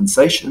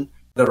overcompensation,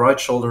 the right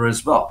shoulder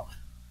as well.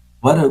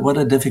 What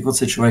a difficult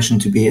situation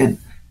to be in.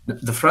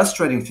 The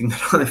frustrating thing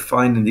that I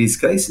find in these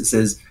cases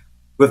is,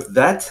 with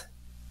that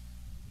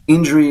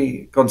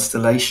injury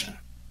constellation,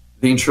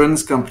 the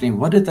insurance company,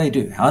 what did they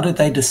do? How did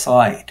they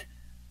decide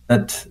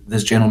that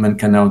this gentleman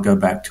can now go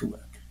back to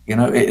work?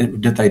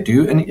 Did they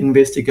do an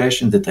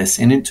investigation? Did they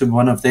send it to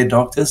one of their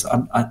doctors?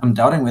 I'm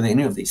doubting whether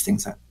any of these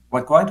things happen.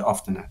 What quite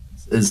often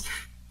happens is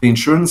the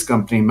insurance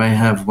company may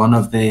have one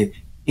of their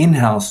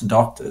in-house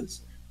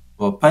doctors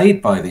who are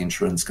paid by the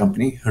insurance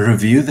company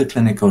review the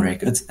clinical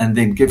records and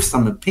then give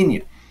some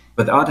opinion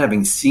without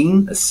having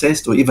seen,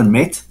 assessed, or even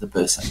met the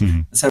person.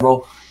 Mm-hmm. Say,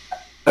 well,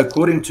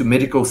 according to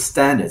medical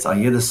standards, I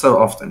hear this so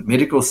often,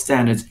 medical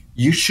standards,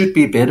 you should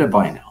be better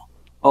by now.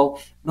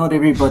 Well, not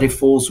everybody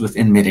falls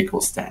within medical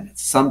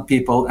standards. Some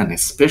people, and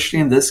especially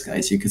in this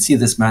case, you can see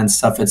this man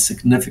suffered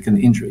significant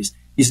injuries.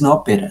 He's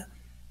not better.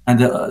 And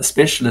the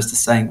specialist is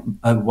saying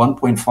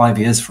 1.5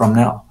 years from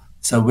now.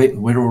 So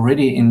we're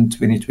already in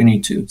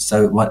 2022.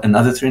 So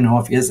another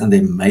 3.5 years, and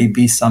there may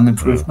be some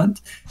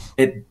improvement.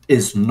 It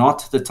is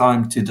not the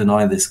time to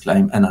deny this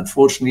claim. And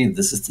unfortunately,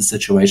 this is the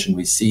situation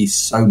we see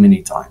so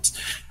many times.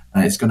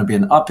 It's going to be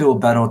an uphill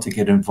battle to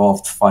get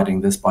involved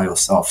fighting this by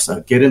yourself.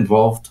 So get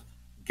involved.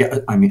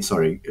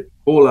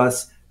 Call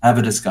us, have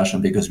a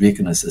discussion, because we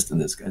can assist in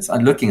this case.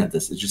 I'm looking at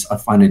this. I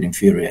find it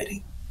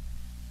infuriating.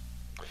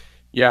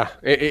 Yeah.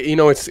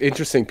 It's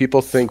interesting.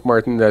 People think,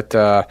 Martin, that,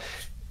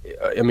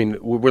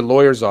 we're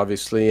lawyers,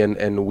 obviously,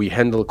 and we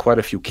handle quite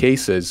a few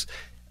cases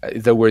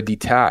that we're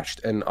detached,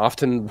 and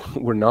often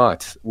we're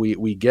not.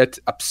 We get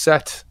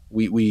upset.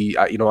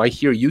 I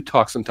hear you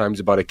talk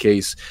sometimes about a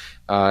case.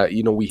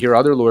 We hear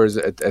other lawyers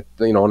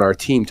on our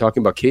team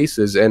talking about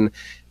cases, and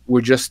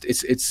we're just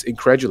it's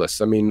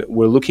incredulous. I mean,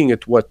 we're looking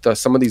at what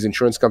some of these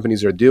insurance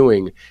companies are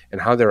doing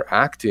and how they're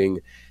acting.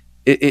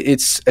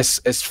 It's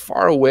as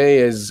far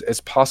away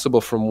as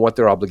possible from what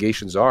their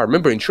obligations are.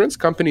 Remember, insurance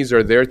companies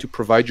are there to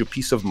provide you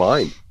peace of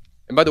mind.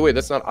 And by the way,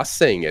 that's not us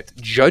saying it.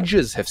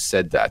 Judges have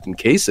said that in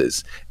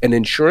cases. An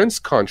insurance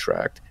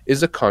contract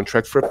is a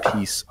contract for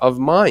peace of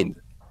mind.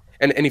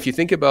 And if you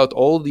think about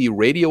all the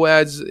radio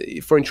ads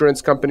for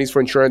insurance companies, for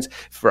insurance,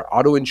 for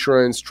auto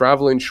insurance,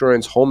 travel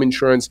insurance, home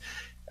insurance,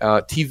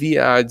 TV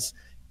ads,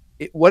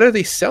 what are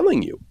they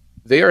selling you?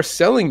 They are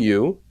selling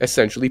you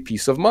essentially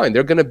peace of mind.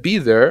 They're going to be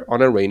there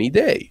on a rainy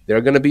day.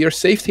 They're going to be your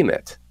safety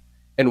net.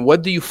 And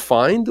what do you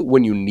find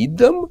when you need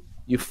them?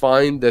 You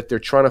find that they're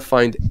trying to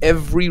find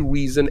every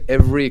reason,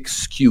 every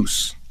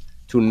excuse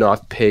to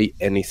not pay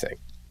anything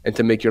and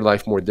to make your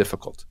life more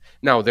difficult.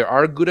 Now, there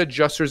are good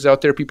adjusters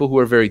out there, people who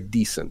are very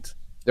decent.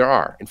 There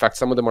are. In fact,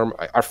 some of them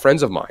are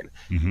friends of mine.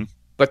 Mm-hmm.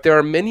 But there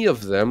are many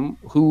of them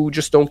who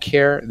just don't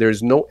care.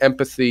 There's no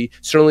empathy.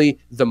 Certainly,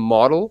 the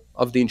model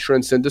of the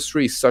insurance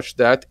industry is such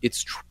that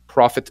it's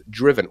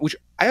profit-driven, which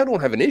I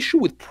don't have an issue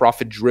with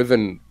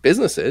profit-driven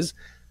businesses,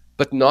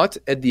 but not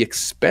at the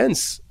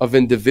expense of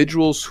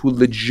individuals who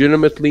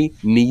legitimately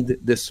need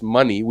this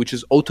money, which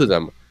is owed to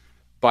them.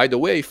 By the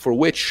way, for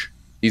which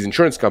these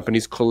insurance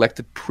companies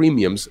collected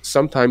premiums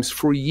sometimes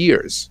for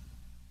years.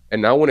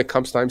 And now when it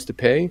comes times to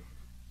pay,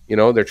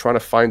 they're trying to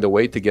find a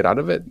way to get out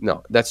of it.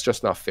 No, that's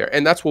just not fair.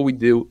 And that's what we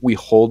do. We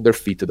hold their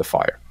feet to the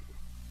fire.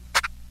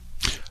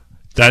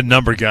 That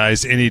number,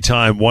 guys,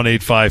 anytime,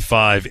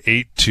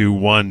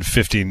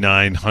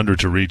 1-855-821-5900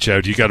 to reach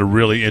out. You got a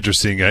really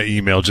interesting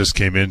email just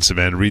came in,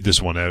 Sivan. Read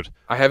this one out.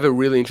 I have a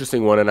really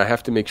interesting one, and I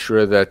have to make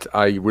sure that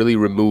I really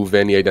remove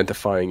any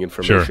identifying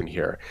information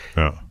here.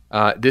 Oh.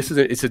 This is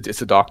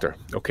it's a doctor,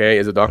 okay?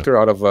 It's a doctor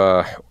out of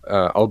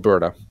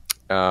Alberta.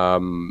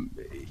 A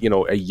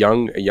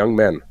young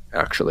man,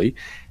 actually.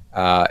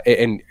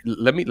 And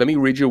let me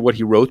read you what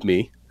he wrote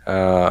me.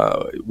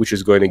 Which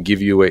is going to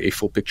give you a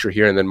full picture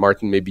here. And then,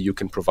 Martin, maybe you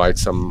can provide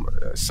some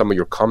of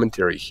your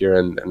commentary here,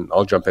 and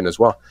I'll jump in as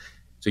well.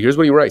 So here's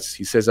what he writes.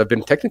 He says, I've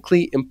been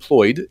technically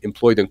employed in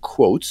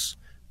quotes,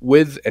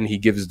 with, and he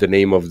gives the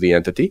name of the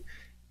entity,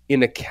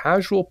 in a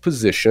casual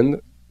position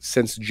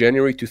since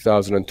January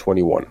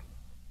 2021.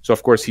 So,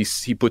 of course,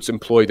 he puts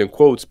employed in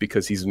quotes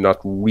because he's not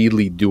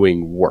really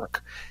doing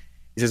work.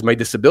 He says, my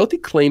disability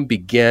claim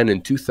began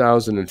in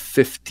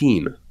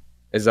 2015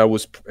 as I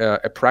was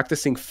a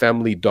practicing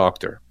family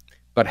doctor,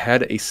 but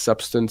had a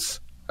substance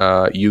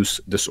use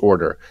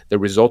disorder that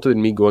resulted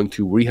in me going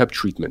to rehab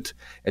treatment.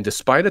 And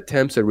despite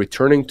attempts at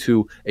returning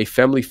to a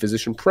family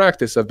physician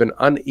practice, I've been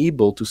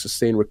unable to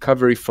sustain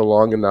recovery for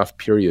long enough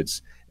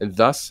periods, and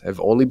thus have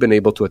only been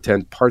able to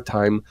attend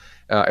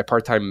a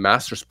part-time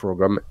master's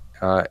program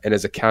and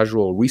as a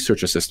casual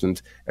research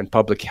assistant and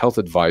public health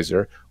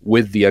advisor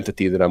with the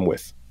entity that I'm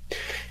with.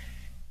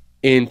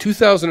 In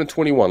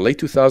 2021, late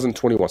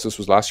 2021, so this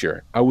was last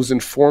year, I was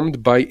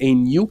informed by a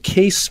new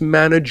case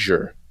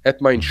manager at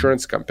my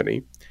insurance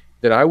company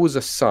that I was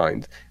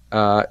assigned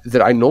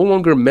that I no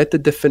longer met the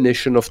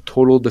definition of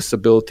total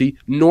disability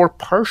nor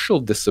partial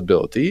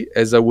disability,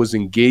 as I was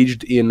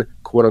engaged in,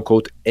 quote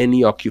unquote,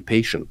 any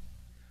occupation.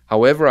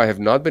 However, I have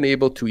not been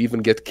able to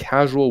even get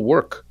casual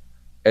work,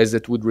 as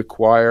it would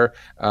require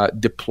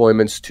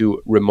deployments to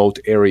remote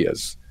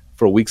areas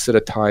for weeks at a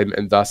time,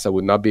 and thus I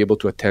would not be able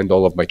to attend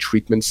all of my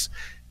treatments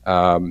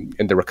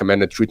and the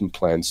recommended treatment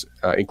plans,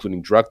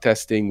 including drug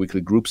testing,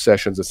 weekly group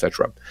sessions,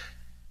 etc.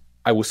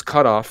 I was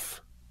cut off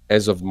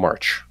as of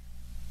March,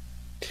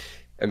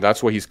 and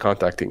that's why he's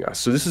contacting us.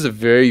 So this is a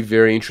very,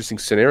 very interesting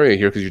scenario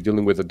here, because you're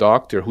dealing with a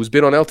doctor who's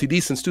been on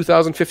LTD since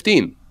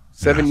 2015,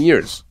 7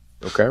 years,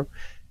 okay?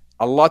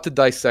 A lot to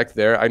dissect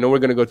there. I know we're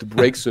going to go to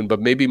break soon, but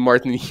maybe,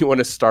 Martin, you want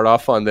to start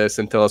off on this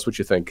and tell us what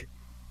you think.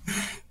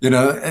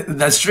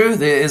 That's true.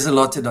 There is a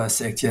lot to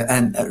dissect here.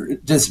 And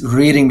just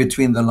reading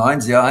between the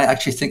lines, I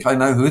actually think I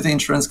know who the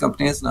insurance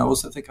company is, and I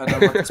also think I know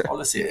what this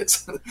policy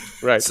is.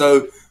 Right.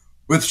 So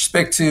with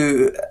respect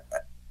to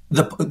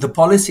the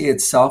policy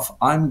itself,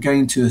 I'm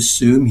going to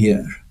assume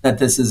here that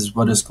this is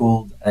what is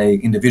called a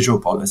individual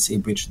policy,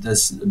 which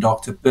this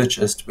doctor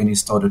purchased when he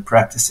started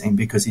practicing,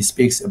 because he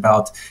speaks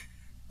about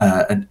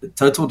a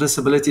total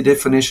disability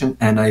definition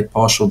and a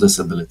partial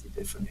disability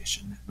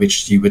definition,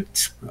 which you would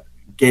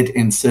get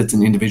in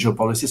certain individual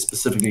policies,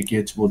 specifically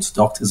geared towards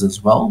doctors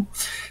as well.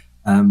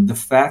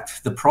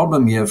 The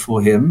problem here for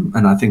him,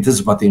 and I think this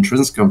is what the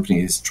insurance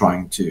company is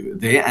trying to,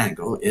 their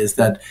angle is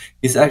that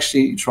he's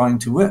actually trying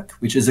to work,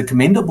 which is a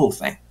commendable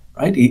thing,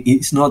 right?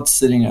 He's not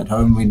sitting at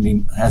home when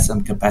he has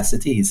some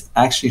capacity. He's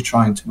actually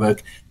trying to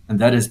work, and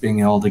that is being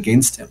held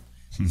against him.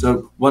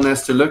 So one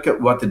has to look at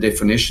what the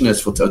definition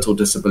is for total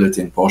disability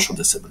and partial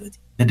disability.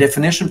 The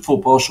definition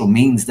for partial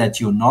means that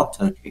you're not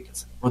totally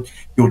disabled.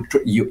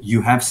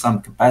 You have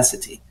some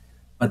capacity.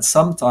 But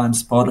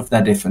sometimes part of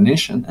that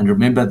definition, and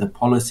remember the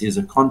policy is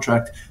a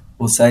contract,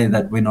 will say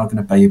that we're not going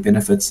to pay you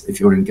benefits if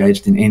you're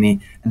engaged in any,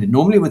 and it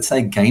normally would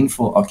say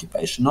gainful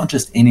occupation, not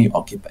just any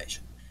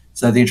occupation.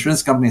 So the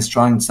insurance company is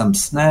trying some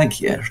snag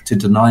here to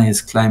deny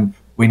his claim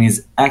when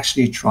he's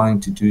actually trying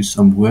to do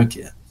some work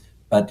here.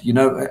 But,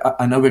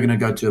 I know we're going to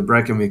go to a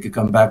break and we could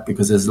come back,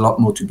 because there's a lot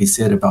more to be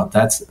said about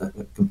that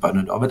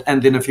component of it,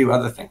 and then a few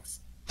other things.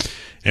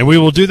 And we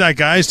will do that,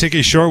 guys. Take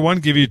a short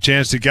one, give you a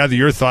chance to gather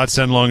your thoughts,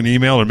 send along an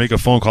email, or make a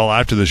phone call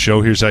after the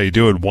show. Here's how you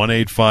do it,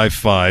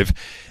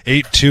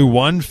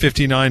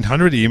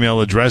 1-855-821-5900. Email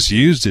address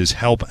used is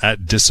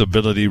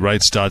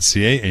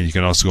help@disabilityrights.ca, and you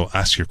can also go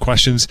ask your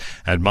questions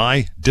at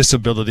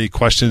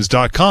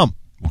mydisabilityquestions.com.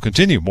 We'll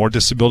continue. More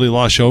Disability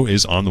Law Show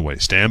is on the way.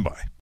 Stand by.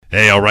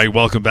 Hey, all right.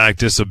 Welcome back.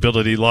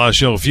 Disability Law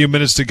Show. A few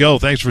minutes to go.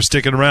 Thanks for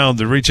sticking around.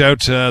 To reach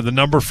out, the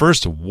number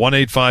first,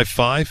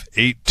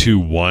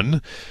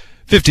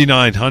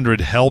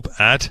 1-855-821-5900. Help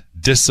at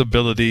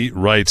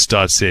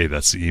disabilityrights.ca.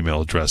 That's the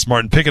email address.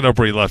 Martin, pick it up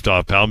where you left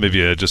off, pal.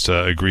 Maybe just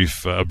a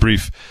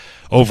brief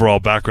overall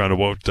background of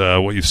what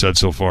you've said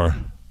so far.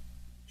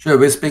 Sure.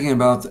 We're speaking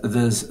about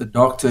this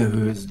doctor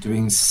who is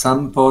doing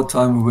some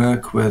part-time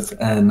work with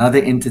another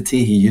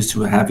entity. He used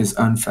to have his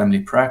own family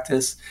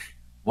practice,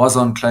 was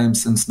on claim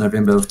since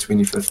November of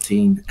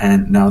 2015,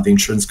 and now the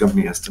insurance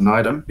company has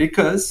denied him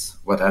because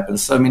what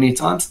happens so many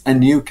times, a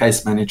new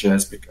case manager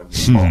has become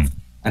involved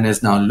and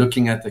is now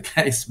looking at the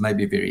case,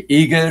 maybe very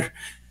eager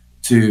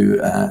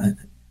to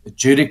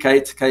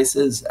adjudicate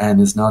cases, and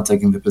is now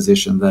taking the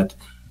position that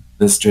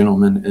this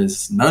gentleman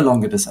is no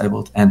longer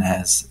disabled and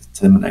has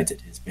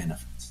terminated his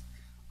benefits.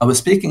 I was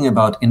speaking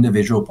about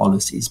individual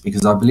policies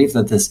because I believe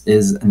that this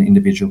is an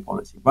individual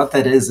policy. What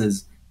that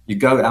is you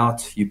go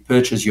out, you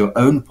purchase your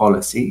own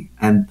policy,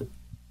 and the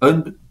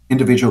own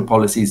individual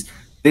policies,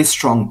 they're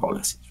strong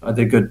policies, right?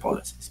 They're good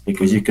policies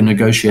because you can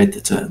negotiate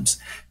the terms.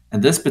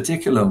 And this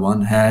particular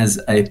one has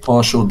a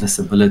partial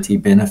disability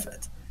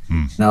benefit.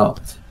 Now,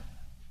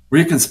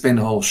 we can spend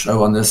a whole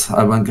show on this.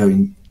 I won't go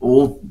in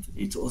all the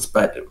details,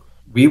 but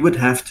we would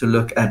have to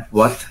look at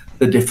what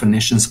the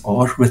definitions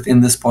are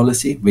within this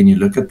policy. When you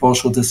look at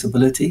partial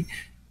disability,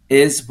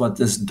 is what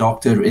this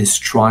doctor is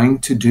trying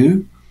to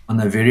do on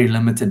a very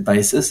limited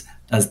basis,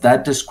 does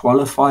that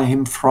disqualify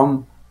him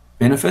from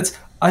benefits?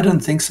 I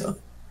don't think so.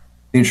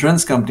 The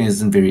insurance company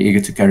isn't very eager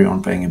to carry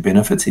on paying him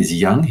benefits. He's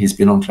young. He's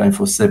been on claim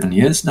for 7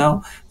 years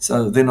now,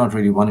 so they're not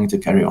really wanting to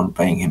carry on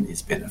paying him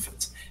his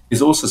benefits.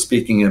 He's also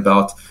speaking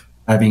about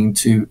having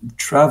to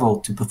travel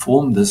to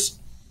perform this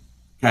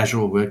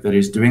casual work that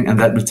he's doing, and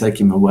that would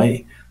take him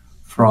away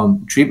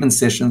from treatment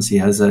sessions. He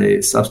has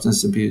a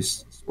substance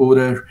abuse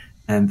disorder,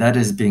 and that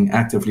is being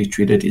actively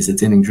treated. He's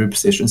attending group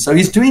sessions. So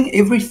he's doing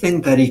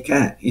everything that he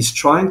can. He's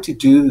trying to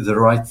do the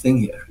right thing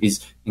here. He's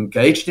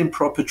engaged in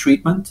proper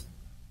treatment.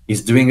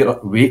 He's doing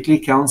weekly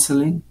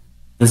counseling.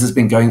 This has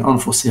been going on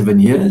for 7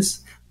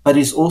 years. But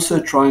he's also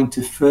trying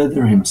to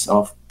further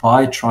himself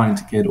by trying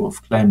to get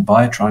off claim,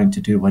 by trying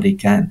to do what he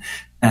can.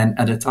 And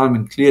at a time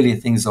when clearly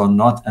things are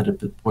not at a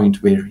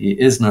point where he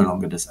is no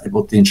longer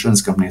disabled, the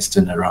insurance company has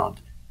turned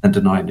around and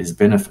denied his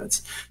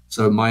benefits.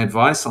 So my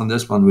advice on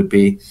this one would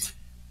be,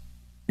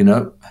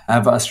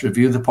 have us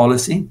review the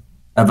policy,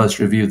 have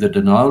us review the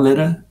denial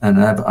letter, and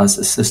have us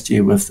assist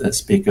you with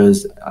this,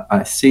 because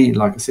I see,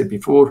 like I said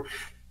before,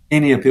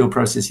 any appeal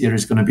process here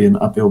is going to be an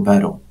uphill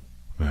battle.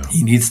 Wow.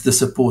 He needs the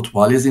support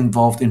while he's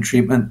involved in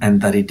treatment,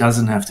 and that he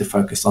doesn't have to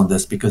focus on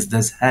this, because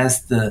this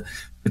has the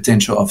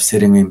potential of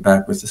setting him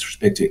back with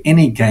respect to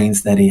any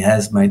gains that he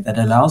has made that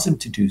allows him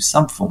to do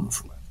some form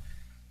of work.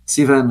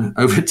 Sivan,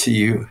 over to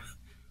you.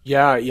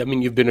 Yeah, I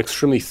mean, you've been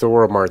extremely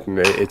thorough, Martin.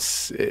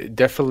 It's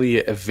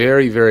definitely a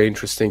very, very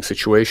interesting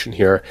situation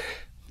here.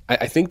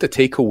 I think the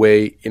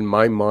takeaway in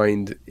my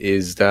mind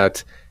is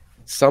that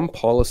some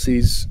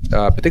policies,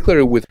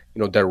 particularly with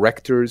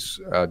directors,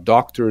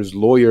 doctors,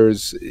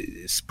 lawyers,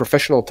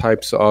 professional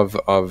types of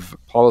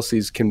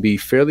policies, can be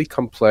fairly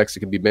complex. It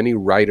can be many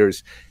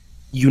writers.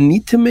 You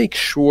need to make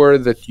sure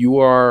that you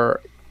are,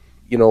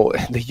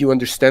 that you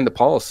understand the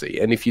policy.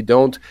 And if you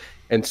don't,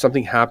 and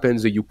something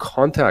happens, that you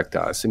contact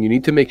us, and you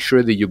need to make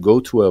sure that you go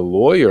to a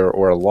lawyer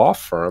or a law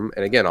firm.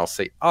 And again, I'll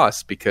say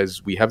us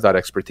because we have that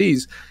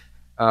expertise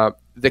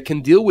that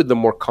can deal with the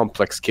more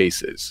complex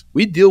cases.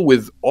 We deal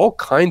with all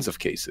kinds of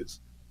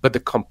cases, but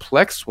the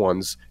complex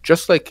ones,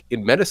 just like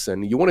in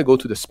medicine, you want to go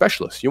to the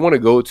specialist. You want to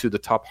go to the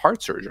top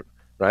heart surgeon,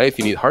 right? If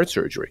you need heart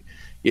surgery,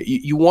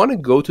 you want to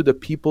go to the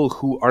people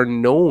who are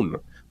known,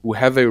 who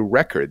have a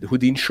record, who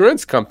the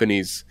insurance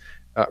companies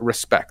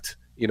respect,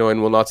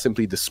 and will not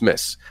simply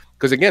dismiss.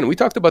 Because again, we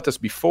talked about this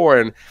before,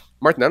 and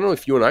Martin, I don't know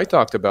if you and I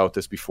talked about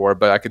this before,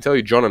 but I can tell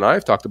you, John and I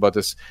have talked about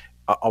this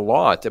a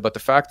lot, about the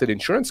fact that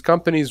insurance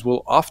companies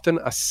will often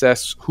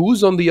assess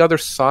who's on the other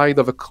side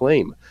of a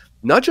claim.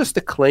 Not just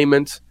the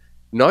claimant,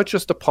 not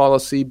just the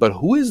policy, but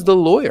who is the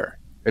lawyer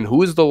and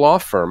who is the law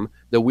firm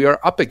that we are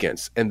up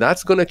against. And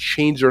that's going to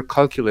change their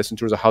calculus in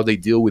terms of how they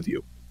deal with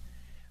you.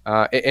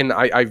 And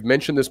I've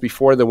mentioned this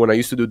before, that when I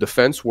used to do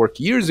defense work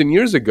years and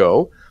years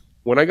ago,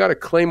 when I got a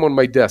claim on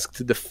my desk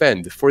to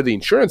defend for the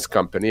insurance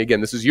company,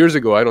 again, this is years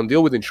ago, I don't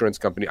deal with insurance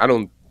company, I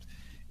don't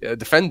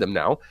defend them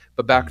now,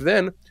 but back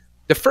then,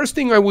 the first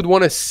thing I would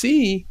want to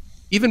see,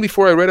 even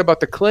before I read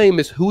about the claim,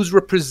 is who's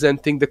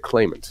representing the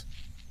claimant.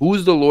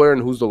 Who's the lawyer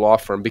and who's the law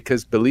firm?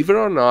 Because believe it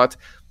or not,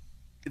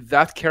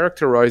 that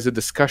characterized a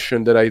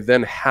discussion that I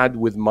then had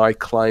with my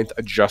client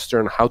adjuster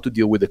on how to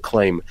deal with a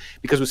claim.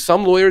 Because with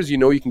some lawyers, you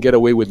can get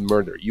away with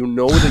murder. You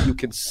know that you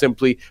can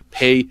simply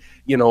pay,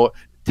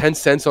 10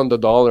 cents on the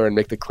dollar and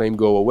make the claim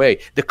go away.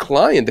 The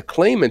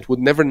claimant would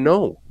never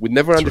know, would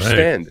never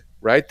understand,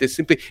 right? It's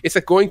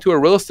like going to a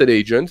real estate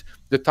agent,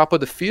 the top of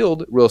the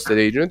field real estate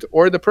agent,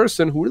 or the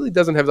person who really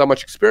doesn't have that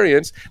much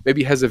experience,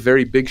 maybe has a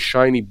very big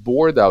shiny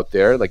board out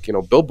there, like,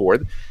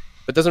 billboard,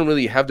 but doesn't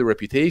really have the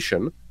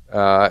reputation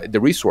the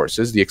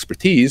resources, the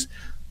expertise,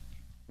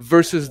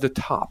 versus the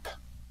top.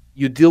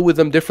 You deal with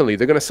them differently.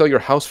 They're going to sell your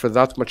house for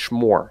that much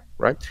more,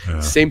 right? Yeah.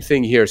 Same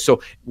thing here. So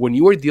when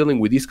you are dealing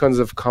with these kinds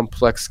of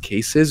complex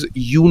cases,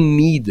 you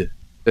need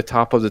the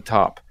top of the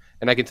top.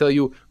 And I can tell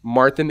you,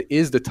 Martin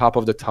is the top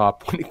of the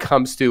top when it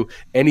comes to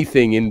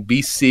anything in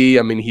BC.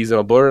 I mean, he's in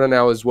Alberta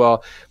now as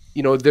well.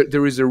 You know,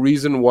 there is a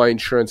reason why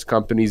insurance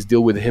companies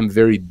deal with him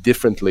very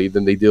differently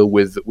than they deal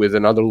with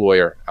another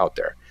lawyer out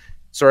there.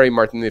 Sorry,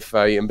 Martin, if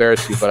I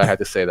embarrassed you, but I had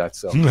to say that.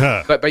 So,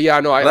 but yeah,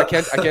 no, I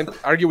can't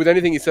argue with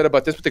anything you said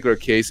about this particular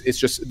case. It's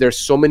just there's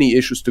so many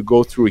issues to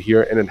go through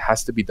here, and it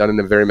has to be done in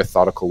a very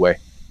methodical way.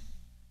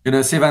 You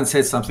know, Sivan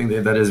said something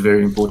there that is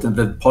very important.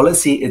 The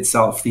policy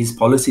itself, these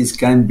policies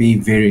can be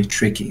very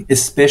tricky,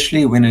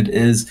 especially when it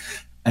is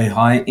a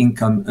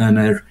high-income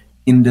earner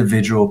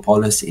individual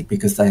policy,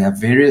 because they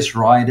have various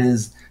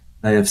riders,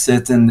 they have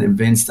certain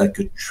events that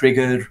could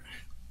trigger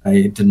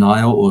a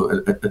denial,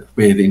 or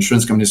where the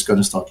insurance company is going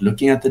to start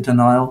looking at the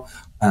denial.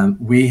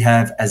 We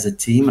have, as a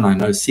team, and I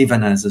know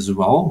Sivan has as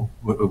well,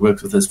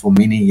 worked with us for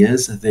many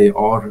years, there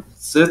are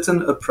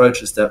certain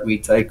approaches that we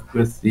take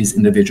with these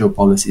individual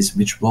policies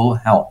which will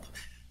help.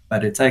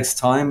 But it takes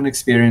time and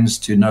experience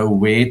to know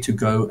where to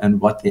go and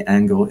what the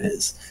angle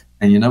is.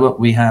 And you know what?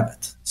 We have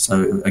it.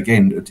 So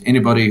again,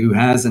 anybody who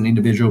has an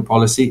individual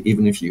policy,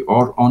 even if you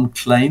are on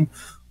claim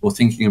or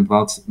thinking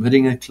about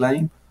submitting a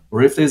claim,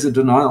 or if there's a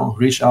denial,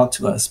 reach out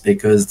to us,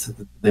 because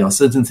there are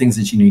certain things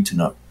that you need to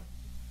know.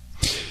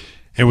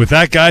 And with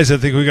that, guys, I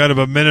think we got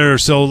about a minute or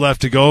so left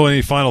to go.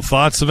 Any final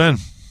thoughts, Sven?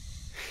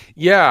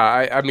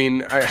 Yeah, I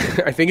mean,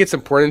 I think it's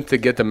important to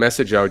get the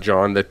message out,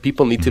 John, that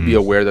people need to be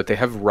aware that they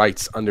have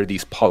rights under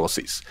these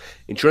policies.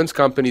 Insurance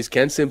companies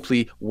can't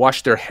simply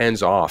wash their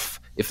hands off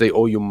if they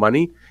owe you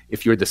money.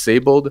 If you're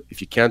disabled,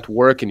 if you can't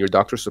work and your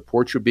doctor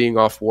supports you being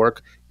off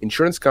work,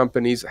 insurance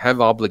companies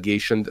have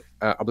obligations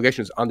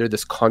under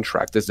this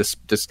contract, this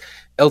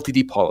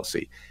LTD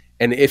policy.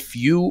 And if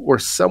you or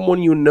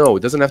someone you know, it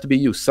doesn't have to be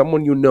you,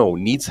 someone you know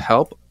needs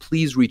help,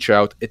 please reach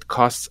out. It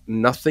costs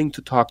nothing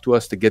to talk to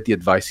us to get the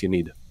advice you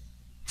need.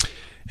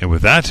 And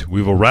with that,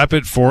 we will wrap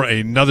it for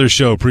another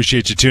show.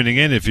 Appreciate you tuning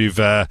in. If you've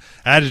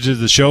added to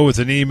the show with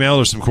an email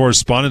or some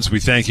correspondence, we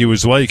thank you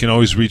as well. You can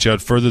always reach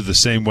out further the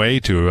same way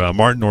to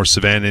Martin or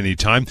Sivan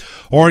anytime.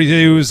 Or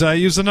use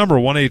the number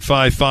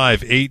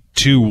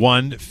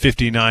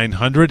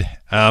 1-855-821-5900.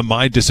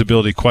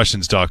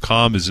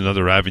 MyDisabilityQuestions.com is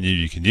another avenue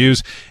you can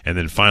use. And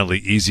then finally,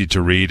 easy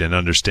to read and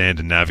understand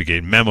and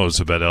navigate memos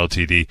about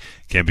LTD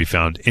can be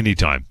found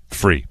anytime.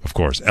 Free, of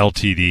course,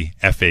 ltdfaq.ca.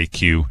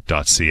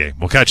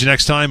 We'll catch you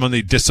next time on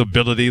the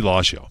Disability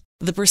Law Show.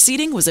 The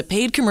proceeding was a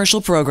paid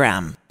commercial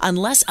program.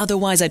 Unless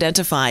otherwise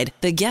identified,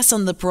 the guests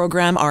on the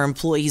program are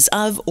employees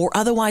of or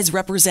otherwise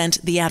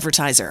represent the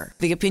advertiser.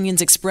 The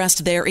opinions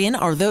expressed therein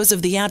are those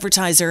of the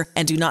advertiser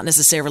and do not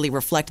necessarily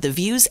reflect the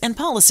views and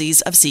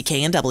policies of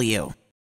CK&W.